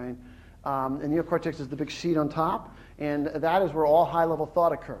parts of the brain. The neocortex is the big sheet on top, and that is where all high-level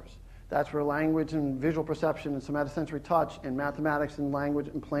thought occurs. That's where language and visual perception and somatosensory touch and mathematics and language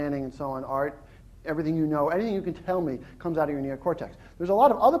and planning and so on, art, everything you know, anything you can tell me comes out of your neocortex. There's a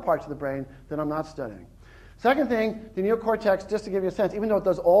lot of other parts of the brain that I'm not studying. Second thing, the neocortex, just to give you a sense, even though it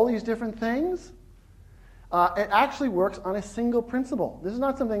does all these different things, it actually works on a single principle. This is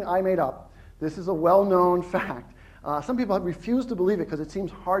not something I made up. This is a well-known fact. Some people have refused to believe it because it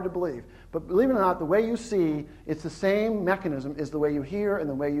seems hard to believe. But believe it or not, the way you see, it's the same mechanism as the way you hear and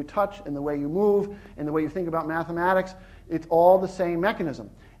the way you touch and the way you move and the way you think about mathematics. It's all the same mechanism.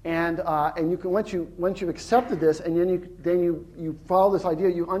 And you can once you've accepted this and then you follow this idea,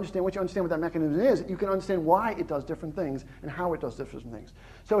 once you understand what that mechanism is, you can understand why it does different things and how it does different things.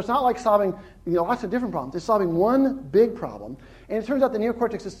 So it's not like solving lots of different problems. It's solving one big problem. And it turns out the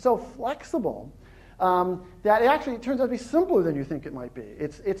neocortex is so flexible that it turns out to be simpler than you think it might be.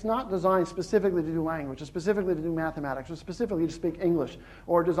 It's not designed specifically to do language, or specifically to do mathematics, or specifically to speak English,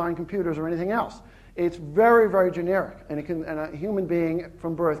 or design computers, or anything else. It's very, very generic, and a human being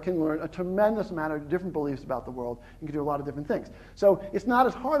from birth can learn a tremendous amount of different beliefs about the world and can do a lot of different things. So it's not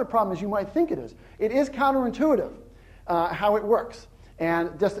as hard a problem as you might think it is. It is counterintuitive how it works.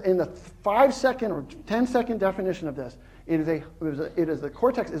 And just in the 5-second or 10-second definition of this, the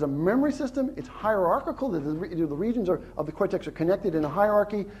cortex is a memory system. It's hierarchical. The regions of the cortex are connected in a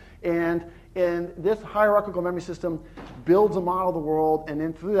hierarchy, and this hierarchical memory system builds a model of the world, and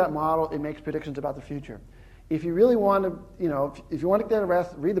then through that model, it makes predictions about the future. If you really want to, if you want to get a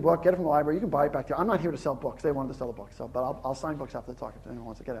rest, read the book, get it from the library. You can buy it back there. I'm not here to sell books. They wanted to sell a book, but I'll sign books after the talk if anyone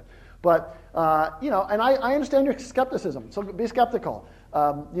wants to get it. But and I understand your skepticism. So be skeptical.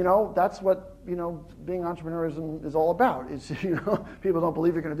 That's what, being entrepreneurism is all about. It's, people don't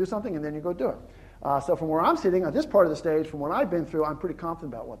believe you're going to do something, and then you go do it. So from where I'm sitting, at this part of the stage, from what I've been through, I'm pretty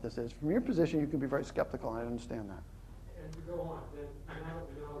confident about what this is. From your position, you can be very skeptical, and I understand that. And to go on, then now that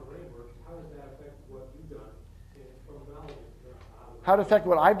we know how the brain works, how does that affect what you've done from a knowledge? How does it affect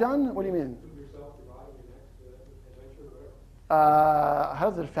what I've done? What do you mean? Yourself, your body, your next adventure, whatever. How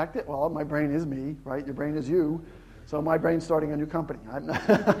does it affect it? Well, my brain is me, right? Your brain is you. So my brain's starting a new company. Let's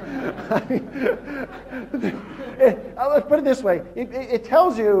put it this way. It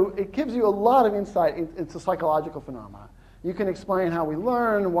tells you, it gives you a lot of insight into psychological phenomena. You can explain how we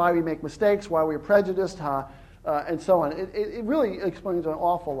learn, why we make mistakes, why we're prejudiced, and so on. It really explains an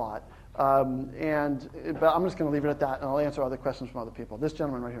awful lot. But I'm just going to leave it at that, and I'll answer other questions from other people. This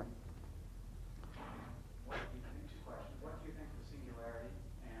gentleman right here.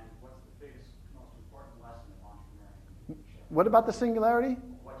 What about the singularity?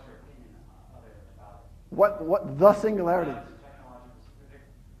 What's your opinion of it about it? What the singularity?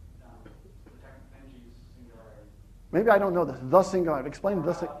 Maybe I don't know this. The singularity. Explain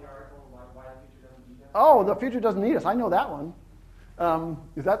the singularity. Oh, the future doesn't need us. I know that one.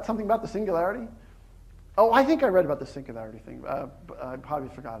 Is that something about the singularity? Oh, I think I read about the singularity thing. But I probably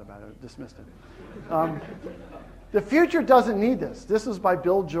forgot about it. Dismissed it. The future doesn't need this. This is by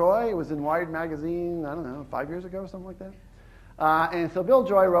Bill Joy. It was in Wired magazine, I don't know, 5 years ago or something like that. And so Bill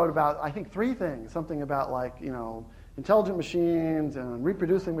Joy wrote about, I think, 3 things. Something about, like, intelligent machines and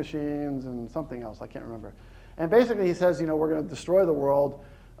reproducing machines and something else. I can't remember. And basically he says, we're going to destroy the world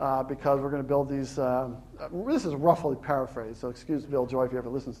because we're going to build these... this is roughly paraphrased, so excuse Bill Joy if you ever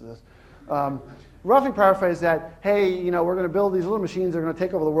listens to this. Roughly paraphrase that, hey, we're going to build these little machines that are going to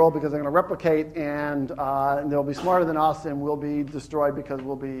take over the world because they're going to replicate and they'll be smarter than us and we'll be destroyed because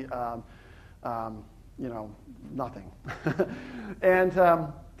we'll be, nothing. And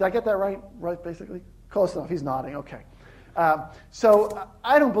did I get that right? Right, basically? Close enough. He's nodding. Okay. So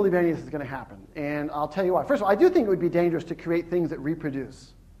I don't believe any of this is going to happen. And I'll tell you why. First of all, I do think it would be dangerous to create things that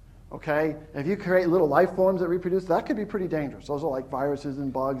reproduce. Okay? If you create little life forms that reproduce, that could be pretty dangerous. Those are like viruses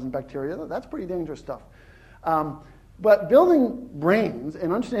and bugs and bacteria. That's pretty dangerous stuff. But building brains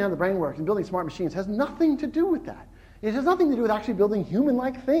and understanding how the brain works and building smart machines has nothing to do with that. It has nothing to do with actually building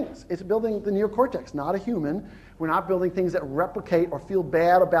human-like things. It's building the neocortex, not a human. We're not building things that replicate or feel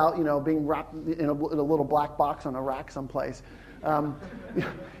bad about, being wrapped in a little black box on a rack someplace.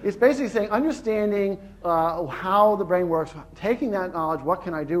 It's basically saying, understanding how the brain works, taking that knowledge, what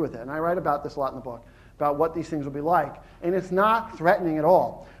can I do with it? And I write about this a lot in the book, about what these things will be like. And it's not threatening at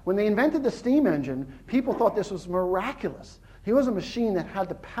all. When they invented the steam engine, people thought this was miraculous. He was a machine that had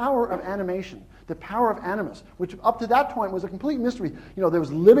the power of animation, the power of animus, which up to that point was a complete mystery. There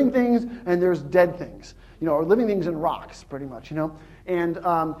was living things and there's dead things, or living things and rocks, pretty much, And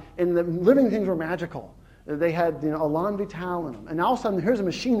the living things were magical. They had, elan vital in them. And all of a sudden, here's a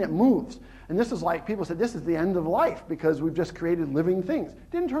machine that moves. And this is like, people said, this is the end of life because we've just created living things.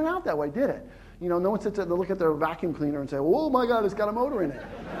 Didn't turn out that way, did it? No one sits there and look at their vacuum cleaner and say, oh my God, it's got a motor in it.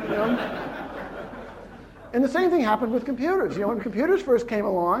 And the same thing happened with computers. When computers first came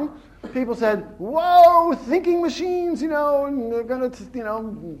along, people said, whoa, thinking machines, and they're going to,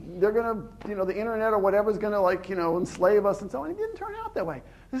 the internet or whatever is going to, enslave us and so on. It didn't turn out that way.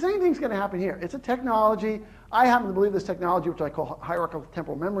 The same thing's going to happen here. It's a technology. I happen to believe this technology, which I call hierarchical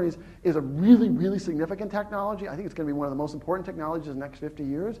temporal memories, is a really, really significant technology. I think it's going to be one of the most important technologies in the next 50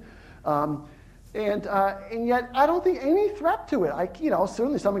 years. And yet, I don't think any threat to it.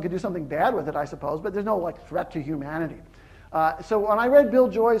 Certainly someone could do something bad with it, I suppose, but there's no threat to humanity. So when I read Bill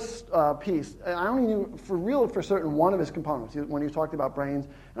Joy's piece, I only knew for certain one of his components when he was talking about brains,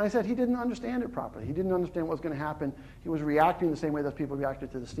 and I said he didn't understand it properly. He didn't understand what was going to happen. He was reacting the same way that people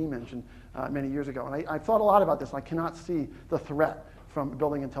reacted to the steam engine many years ago. And I thought a lot about this, and I cannot see the threat from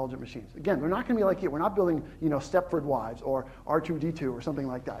building intelligent machines. Again, they're not going to be like you. We're not building, Stepford Wives or R2-D2 or something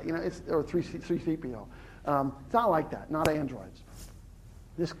like that. Or 3CPO. It's not like that. Not androids.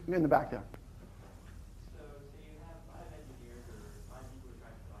 This in the back there. So you have 5 engineers or 5 people who are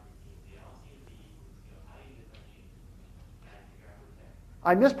trying to put on your team. They all seem to be equal. How do you differentiate and figure out who's there?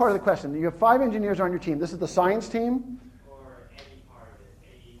 I missed part of the question. You have 5 engineers on your team. This is the science team? Or any part of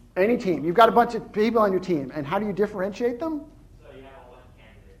it. Any team. You've got a bunch of people on your team. And how do you differentiate them?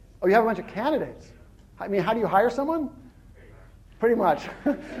 Oh, you have a bunch of candidates. I mean, how do you hire someone? Pretty much.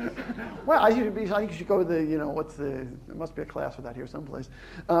 Well, I think you should go to the, there must be a class for that here someplace.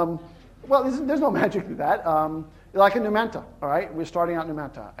 Well, there's no magic to that. Like in Numenta, all right? We're starting out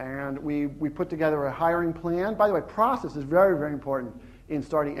Numenta, and we put together a hiring plan. By the way, process is very, very important in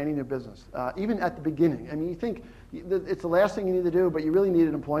starting any new business, even at the beginning. I mean, you think it's the last thing you need to do, but you really need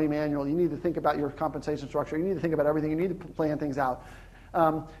an employee manual. You need to think about your compensation structure. You need to think about everything. You need to plan things out.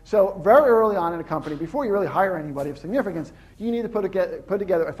 So very early on in a company, before you really hire anybody of significance, you need to put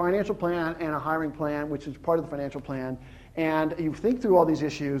together a financial plan and a hiring plan, which is part of the financial plan. And you think through all these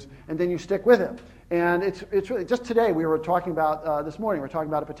issues, and then you stick with it. And it's really, just today we were talking about, this morning, we were talking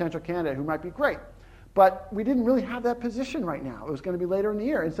about a potential candidate who might be great. But we didn't really have that position right now. It was going to be later in the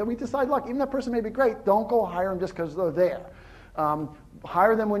year. And so we decided, look, even that person may be great, don't go hire them just because they're there.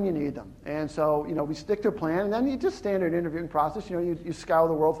 Hire them when you need them. And so, we stick to a plan, and then you just standard interviewing process. You scour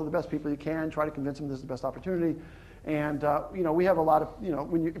the world for the best people you can, try to convince them this is the best opportunity. And, we have a lot of,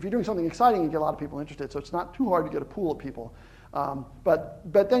 if you're doing something exciting, you get a lot of people interested. So it's not too hard to get a pool of people.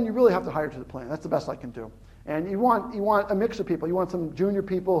 But then you really have to hire to the plan. That's the best I can do. And you want a mix of people. You want some junior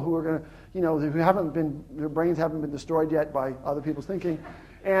people who are going to, their brains haven't been destroyed yet by other people's thinking.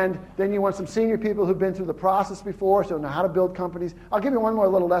 And then you want some senior people who've been through the process before, so know how to build companies. I'll give you one more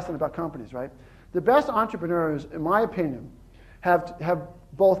little lesson about companies, right? The best entrepreneurs, in my opinion, have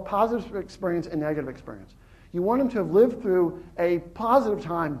both positive experience and negative experience. You want them to have lived through a positive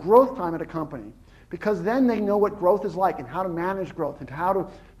time, growth time at a company, because then they know what growth is like and how to manage growth and how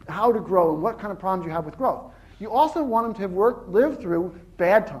to grow and what kind of problems you have with growth. You also want them to have lived through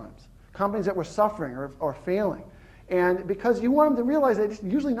bad times, companies that were suffering or failing. And because you want them to realize that it's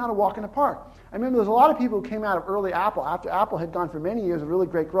usually not a walk in the park. I remember there's a lot of people who came out of early Apple after Apple had gone for many years of really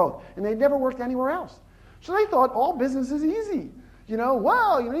great growth, and they'd never worked anywhere else. So they thought all business is easy. You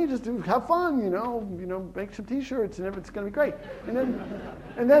just have fun, make some T-shirts, and it's going to be great.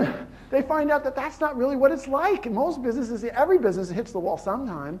 And then they find out that that's not really what it's like. In most businesses, every business hits the wall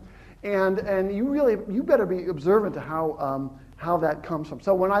sometime, and you better be observant to how that comes from.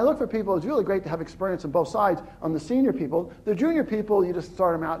 So when I look for people, it's really great to have experience on both sides. On the senior people, the junior people, you just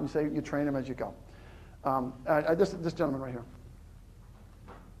start them out and you train them as you go. This gentleman right here.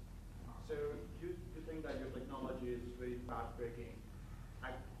 So you think that your technology is very path-breaking.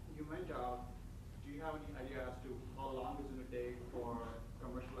 You meant, do you have any idea as to how long is it going to take for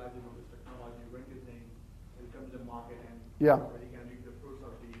commercializing of this technology? When do you think it will come to the market and when you can reap the fruits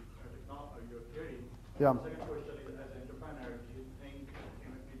of the technology, your theory? Yeah. The second question is, as an entrepreneur, do you think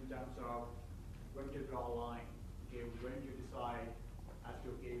in terms of when to draw a line, when to decide as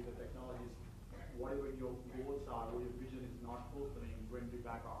to, the technology is, whatever your goals are, or your vision is not fulfilling, when to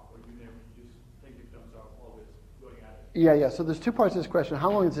back off, or you never just think in terms of always going at it? Yeah. So there's two parts to this question.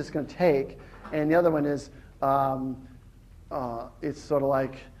 How long is this going to take? And the other one is, it's sort of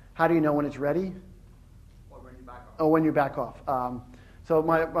like, how do you know when it's ready? Or when you back off. Oh, when you back off. So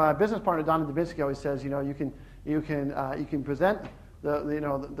my business partner, Donna Dubinsky, always says, you can present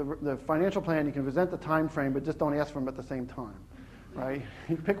the financial plan, you can present the time frame, but just don't ask for them at the same time, right?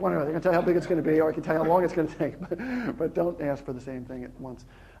 You pick one or the other. They can tell you how big it's going to be, or I can tell you how long it's going to take, but don't ask for the same thing at once.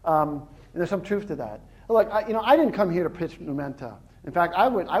 And there's some truth to that. Look, I didn't come here to pitch Numenta. In fact, I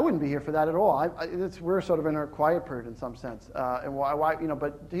wouldn't be here for that at all. We're sort of in our quiet period in some sense. And why,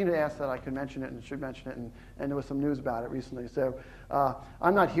 but Tina asked that I could mention it and should mention it, and there was some news about it recently. So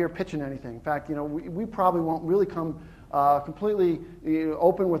I'm not here pitching anything. In fact, we probably won't really come completely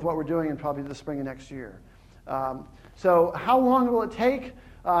open with what we're doing in probably the spring of next year. So how long will it take?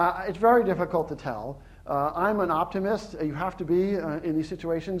 It's very difficult to tell. I'm an optimist. You have to be in these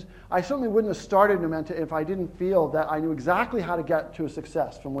situations. I certainly wouldn't have started Numenta if I didn't feel that I knew exactly how to get to a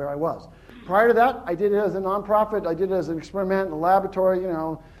success from where I was. Prior to that, I did it as a nonprofit. I did it as an experiment in a laboratory,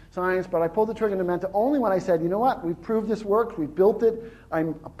 science. But I pulled the trigger on Numenta only when I said, you know what, we've proved this works. We've built it.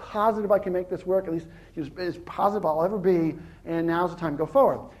 I'm positive I can make this work, at least as positive I'll ever be. And now's the time to go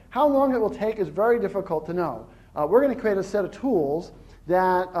forward. How long it will take is very difficult to know. We're going to create a set of tools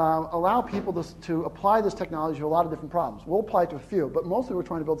that allow people to apply this technology to a lot of different problems. We'll apply it to a few, but mostly we're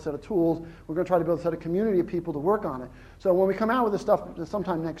trying to build a set of tools. We're going to try to build a set of community of people to work on it. So when we come out with this stuff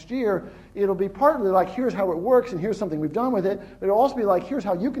sometime next year, it'll be partly like, here's how it works, and here's something we've done with it. But it'll also be like, here's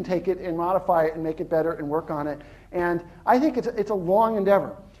how you can take it and modify it and make it better and work on it. And I think it's a long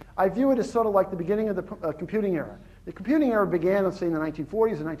endeavor. I view it as sort of like the beginning of the computing era. The computing era began, let's say, in the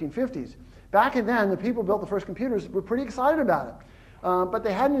 1940s and 1950s. Back then, the people who built the first computers were pretty excited about it. But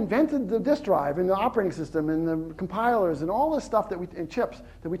they hadn't invented the disk drive and the operating system and the compilers and all this stuff and chips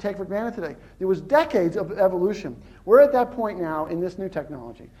that we take for granted today. There was decades of evolution. We're at that point now in this new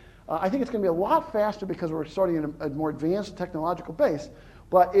technology. I think it's going to be a lot faster because we're starting in a more advanced technological base,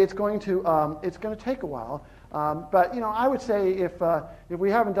 but it's going to take a while. But I would say if we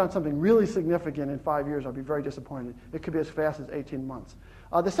haven't done something really significant in 5 years, I'll be very disappointed. It could be as fast as 18 months.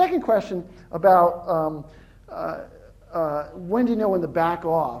 The second question about when do you know when to back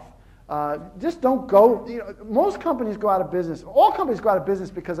off? Just don't go. Most companies go out of business. All companies go out of business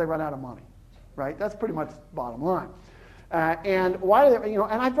because they run out of money, right? That's pretty much the bottom line. And why do they?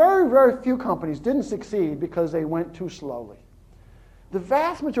 And very, very few companies didn't succeed because they went too slowly. The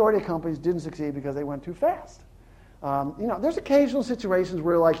vast majority of companies didn't succeed because they went too fast. There's occasional situations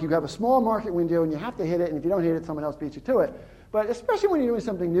where like you have a small market window and you have to hit it, and if you don't hit it, someone else beats you to it. But especially when you're doing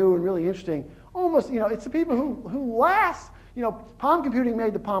something new and really interesting, almost, it's the people who last. Palm Computing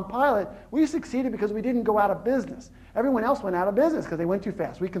made the Palm Pilot. We succeeded because we didn't go out of business. Everyone else went out of business because they went too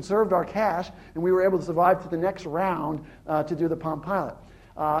fast. We conserved our cash, and we were able to survive to the next round to do the Palm Pilot.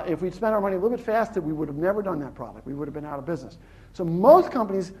 If we'd spent our money a little bit faster, we would have never done that product. We would have been out of business. So most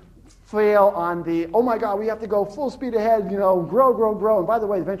companies fail on the, oh my God, we have to go full speed ahead, grow, grow, grow. And by the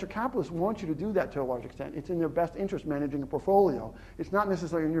way, the venture capitalists want you to do that to a large extent. It's in their best interest managing a portfolio. It's not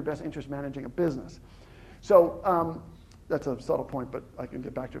necessarily in your best interest managing a business. So that's a subtle point, but I can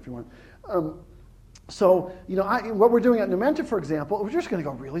get back to it if you want. What we're doing at Numenta, for example, we're just going to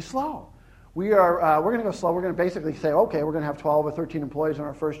go really slow. We're going to go slow. We're going to basically say, okay, we're going to have 12 or 13 employees in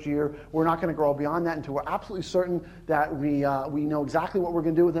our first year. We're not going to grow beyond that until we're absolutely certain that we know exactly what we're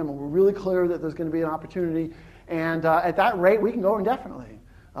going to do with them, and we're really clear that there's going to be an opportunity. And at that rate, we can go indefinitely.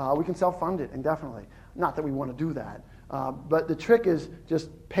 We can self-fund it indefinitely. Not that we want to do that. But the trick is just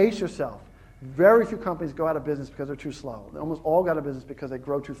pace yourself. Very few companies go out of business because they're too slow. They almost all go out of business because they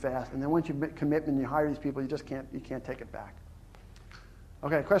grow too fast. And then once you make commitment and you hire these people, you can't take it back.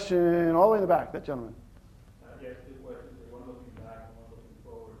 Okay, question all the way in the back, that gentleman. Yes, two questions. One looking back and one looking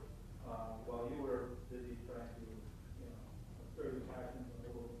forward. While you were busy trying to, stir your passions on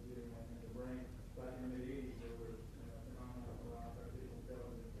mobile computing and the brain, back in the mid-'80s, there were phenomena around artificial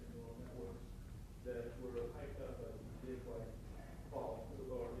intelligence and neural networks that were hyped up but didn't quite fall,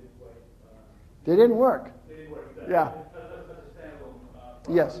 or didn't quite. They didn't work. They didn't work. Exactly. Yeah. That's a standalone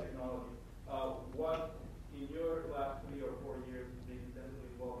Yes. technology. What in your last 3 or 4 years being intensively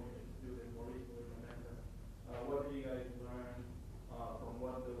involved in the institute and more recently in Numenta, what did you guys learn from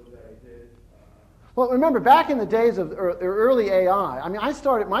what those guys did? Well, remember, back in the days of early AI,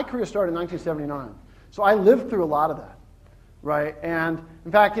 my career started in 1979. So I lived through a lot of that, right? And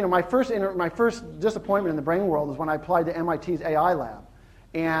in fact, my first disappointment in the brain world was when I applied to MIT's AI lab.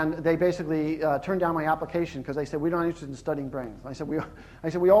 And they basically turned down my application because they said, we're not interested in studying brains. I said, we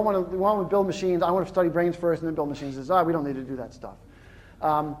all want to build machines. I want to study brains first and then build machines. They said, we don't need to do that stuff.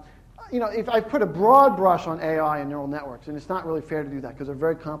 If I put a broad brush on AI and neural networks, and it's not really fair to do that because they're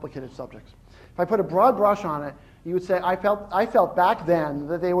very complicated subjects. If I put a broad brush on it, you would say, I felt back then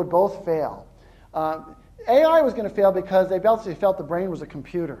that they would both fail. AI was going to fail because they basically felt the brain was a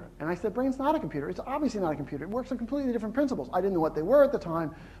computer. And I said, the brain's not a computer. It's obviously not a computer. It works on completely different principles. I didn't know what they were at the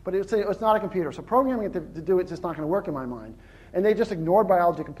time, but it's not a computer. So programming it to do it's just not going to work in my mind. And they just ignored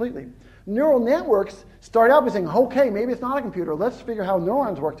biology completely. Neural networks start out by saying, okay, maybe it's not a computer. Let's figure how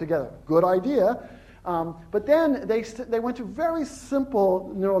neurons work together. Good idea. But then they went to very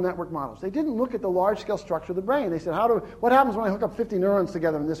simple neural network models. They didn't look at the large-scale structure of the brain. They said, what happens when I hook up 50 neurons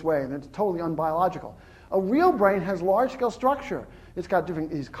together in this way? And it's totally unbiological. A real brain has large-scale structure. It's got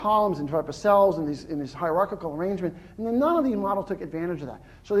these columns and type of cells and this hierarchical arrangement, and then none of these models took advantage of that.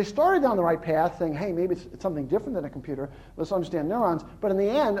 So they started down the right path, saying, hey, maybe it's something different than a computer. Let's understand neurons. But in the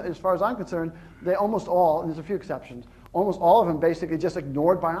end, as far as I'm concerned, they almost all, and there's a few exceptions, almost all of them basically just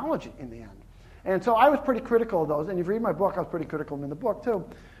ignored biology in the end. And so I was pretty critical of those, and if you read my book, I was pretty critical of them in the book too.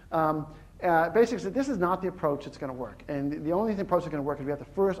 Basically said, this is not the approach that's going to work. And the only approach that's going to work is we have to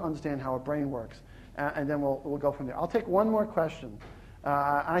first understand how a brain works. And then we'll go from there. I'll take one more question.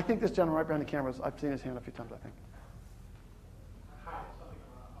 And I think this gentleman right behind the camera, I've seen his hand a few times, I think. Hi, something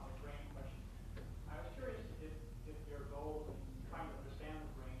on a brain question. I was curious if your goal in trying to understand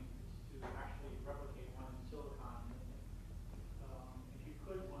the brain is to actually replicate one in silicon. If you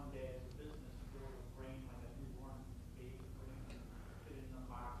could one day as a business build a brain like a newborn baby brain, fit it in a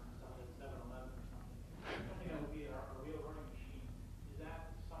box and sell it at 7-Eleven or something, something that would be a real learning machine. Is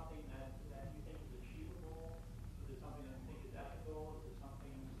that something that you think is achievable? Is it something that you think is ethical? Is it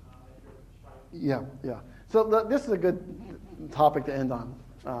something that you're striving to do? Yeah. So this is a good topic to end on.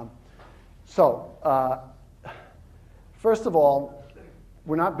 First of all,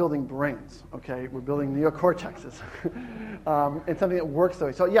 we're not building brains, okay? We're building neocortexes. And something that works that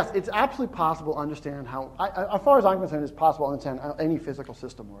way. So yes, it's absolutely possible to understand how, as far as I'm concerned, it's possible to understand how any physical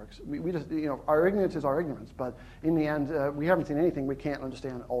system works. We just, our ignorance is our ignorance, but in the end, we haven't seen anything we can't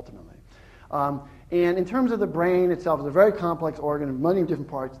understand ultimately. And in terms of the brain itself, it's a very complex organ of many different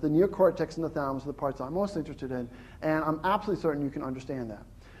parts. The neocortex and the thalamus are the parts I'm most interested in, and I'm absolutely certain you can understand that.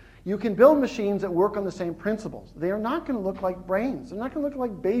 You can build machines that work on the same principles. They are not going to look like brains. They're not going to look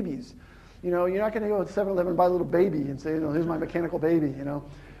like babies. You know, you're not going to go to 7-Eleven and buy a little baby and say, you know, here's my mechanical baby, you know.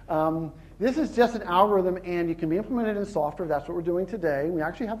 This is just an algorithm, and it can be implemented in software. That's what we're doing today. We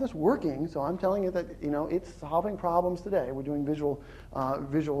actually have this working, so I'm telling you that, you know, it's solving problems today. We're doing visual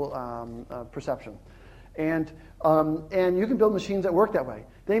perception. And you can build machines that work that way.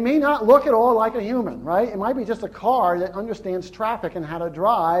 They may not look at all like a human, right? It might be just a car that understands traffic and how to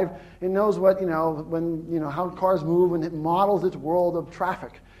drive and knows what, you know, when, you know, how cars move, and it models its world of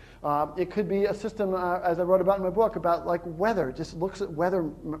traffic. It could be a system, as I wrote about in my book, about like weather. It just looks at weather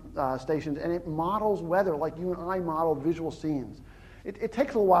stations, and it models weather like you and I model visual scenes. It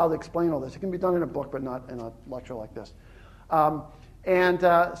takes a little while to explain all this. It can be done in a book, but not in a lecture like this.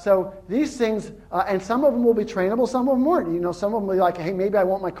 So these things, and some of them will be trainable, some of them weren't. You know, some of them will be like, hey, maybe I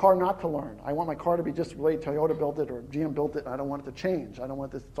want my car not to learn. I want my car to be just the way Toyota built it or GM built it. I don't want it to change. I don't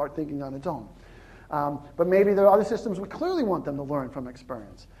want it to start thinking on its own. But maybe there are other systems we clearly want them to learn from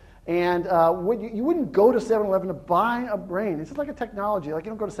experience. And you wouldn't go to 7-Eleven to buy a brain. It's just like a technology. Like you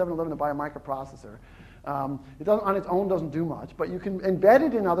don't go to 7-Eleven to buy a microprocessor. It doesn't, on its own doesn't do much, but you can embed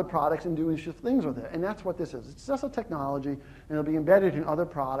it in other products and do interesting things with it. And that's what this is. It's just a technology, and it'll be embedded in other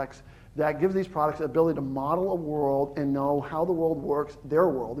products that give these products the ability to model a world and know how the world works, their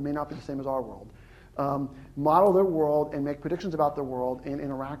world. It may not be the same as our world. Model their world and make predictions about their world and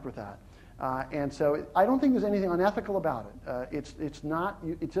interact with that. And so I don't think there's anything unethical about it. It's not,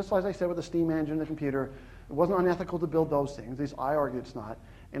 it's just as I said with the steam engine and the computer, it wasn't unethical to build those things. At least I argue it's not.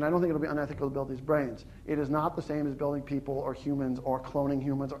 And I don't think it'll be unethical to build these brains. It is not the same as building people or humans or cloning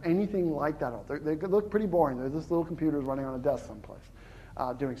humans or anything like that. They look pretty boring. They're just little computers running on a desk someplace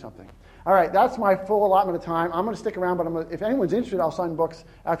doing something. All right, that's my full allotment of time. I'm going to stick around, but if anyone's interested, I'll sign books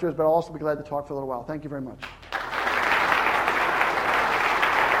afterwards, but I'll also be glad to talk for a little while. Thank you very much.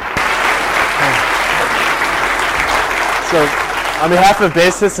 So, on behalf of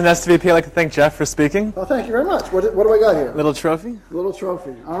Basis and SVP, I'd like to thank Jeff for speaking. Well, thank you very much. What do I got here? Little trophy. Little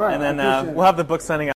trophy. All right. And then we'll have the book signing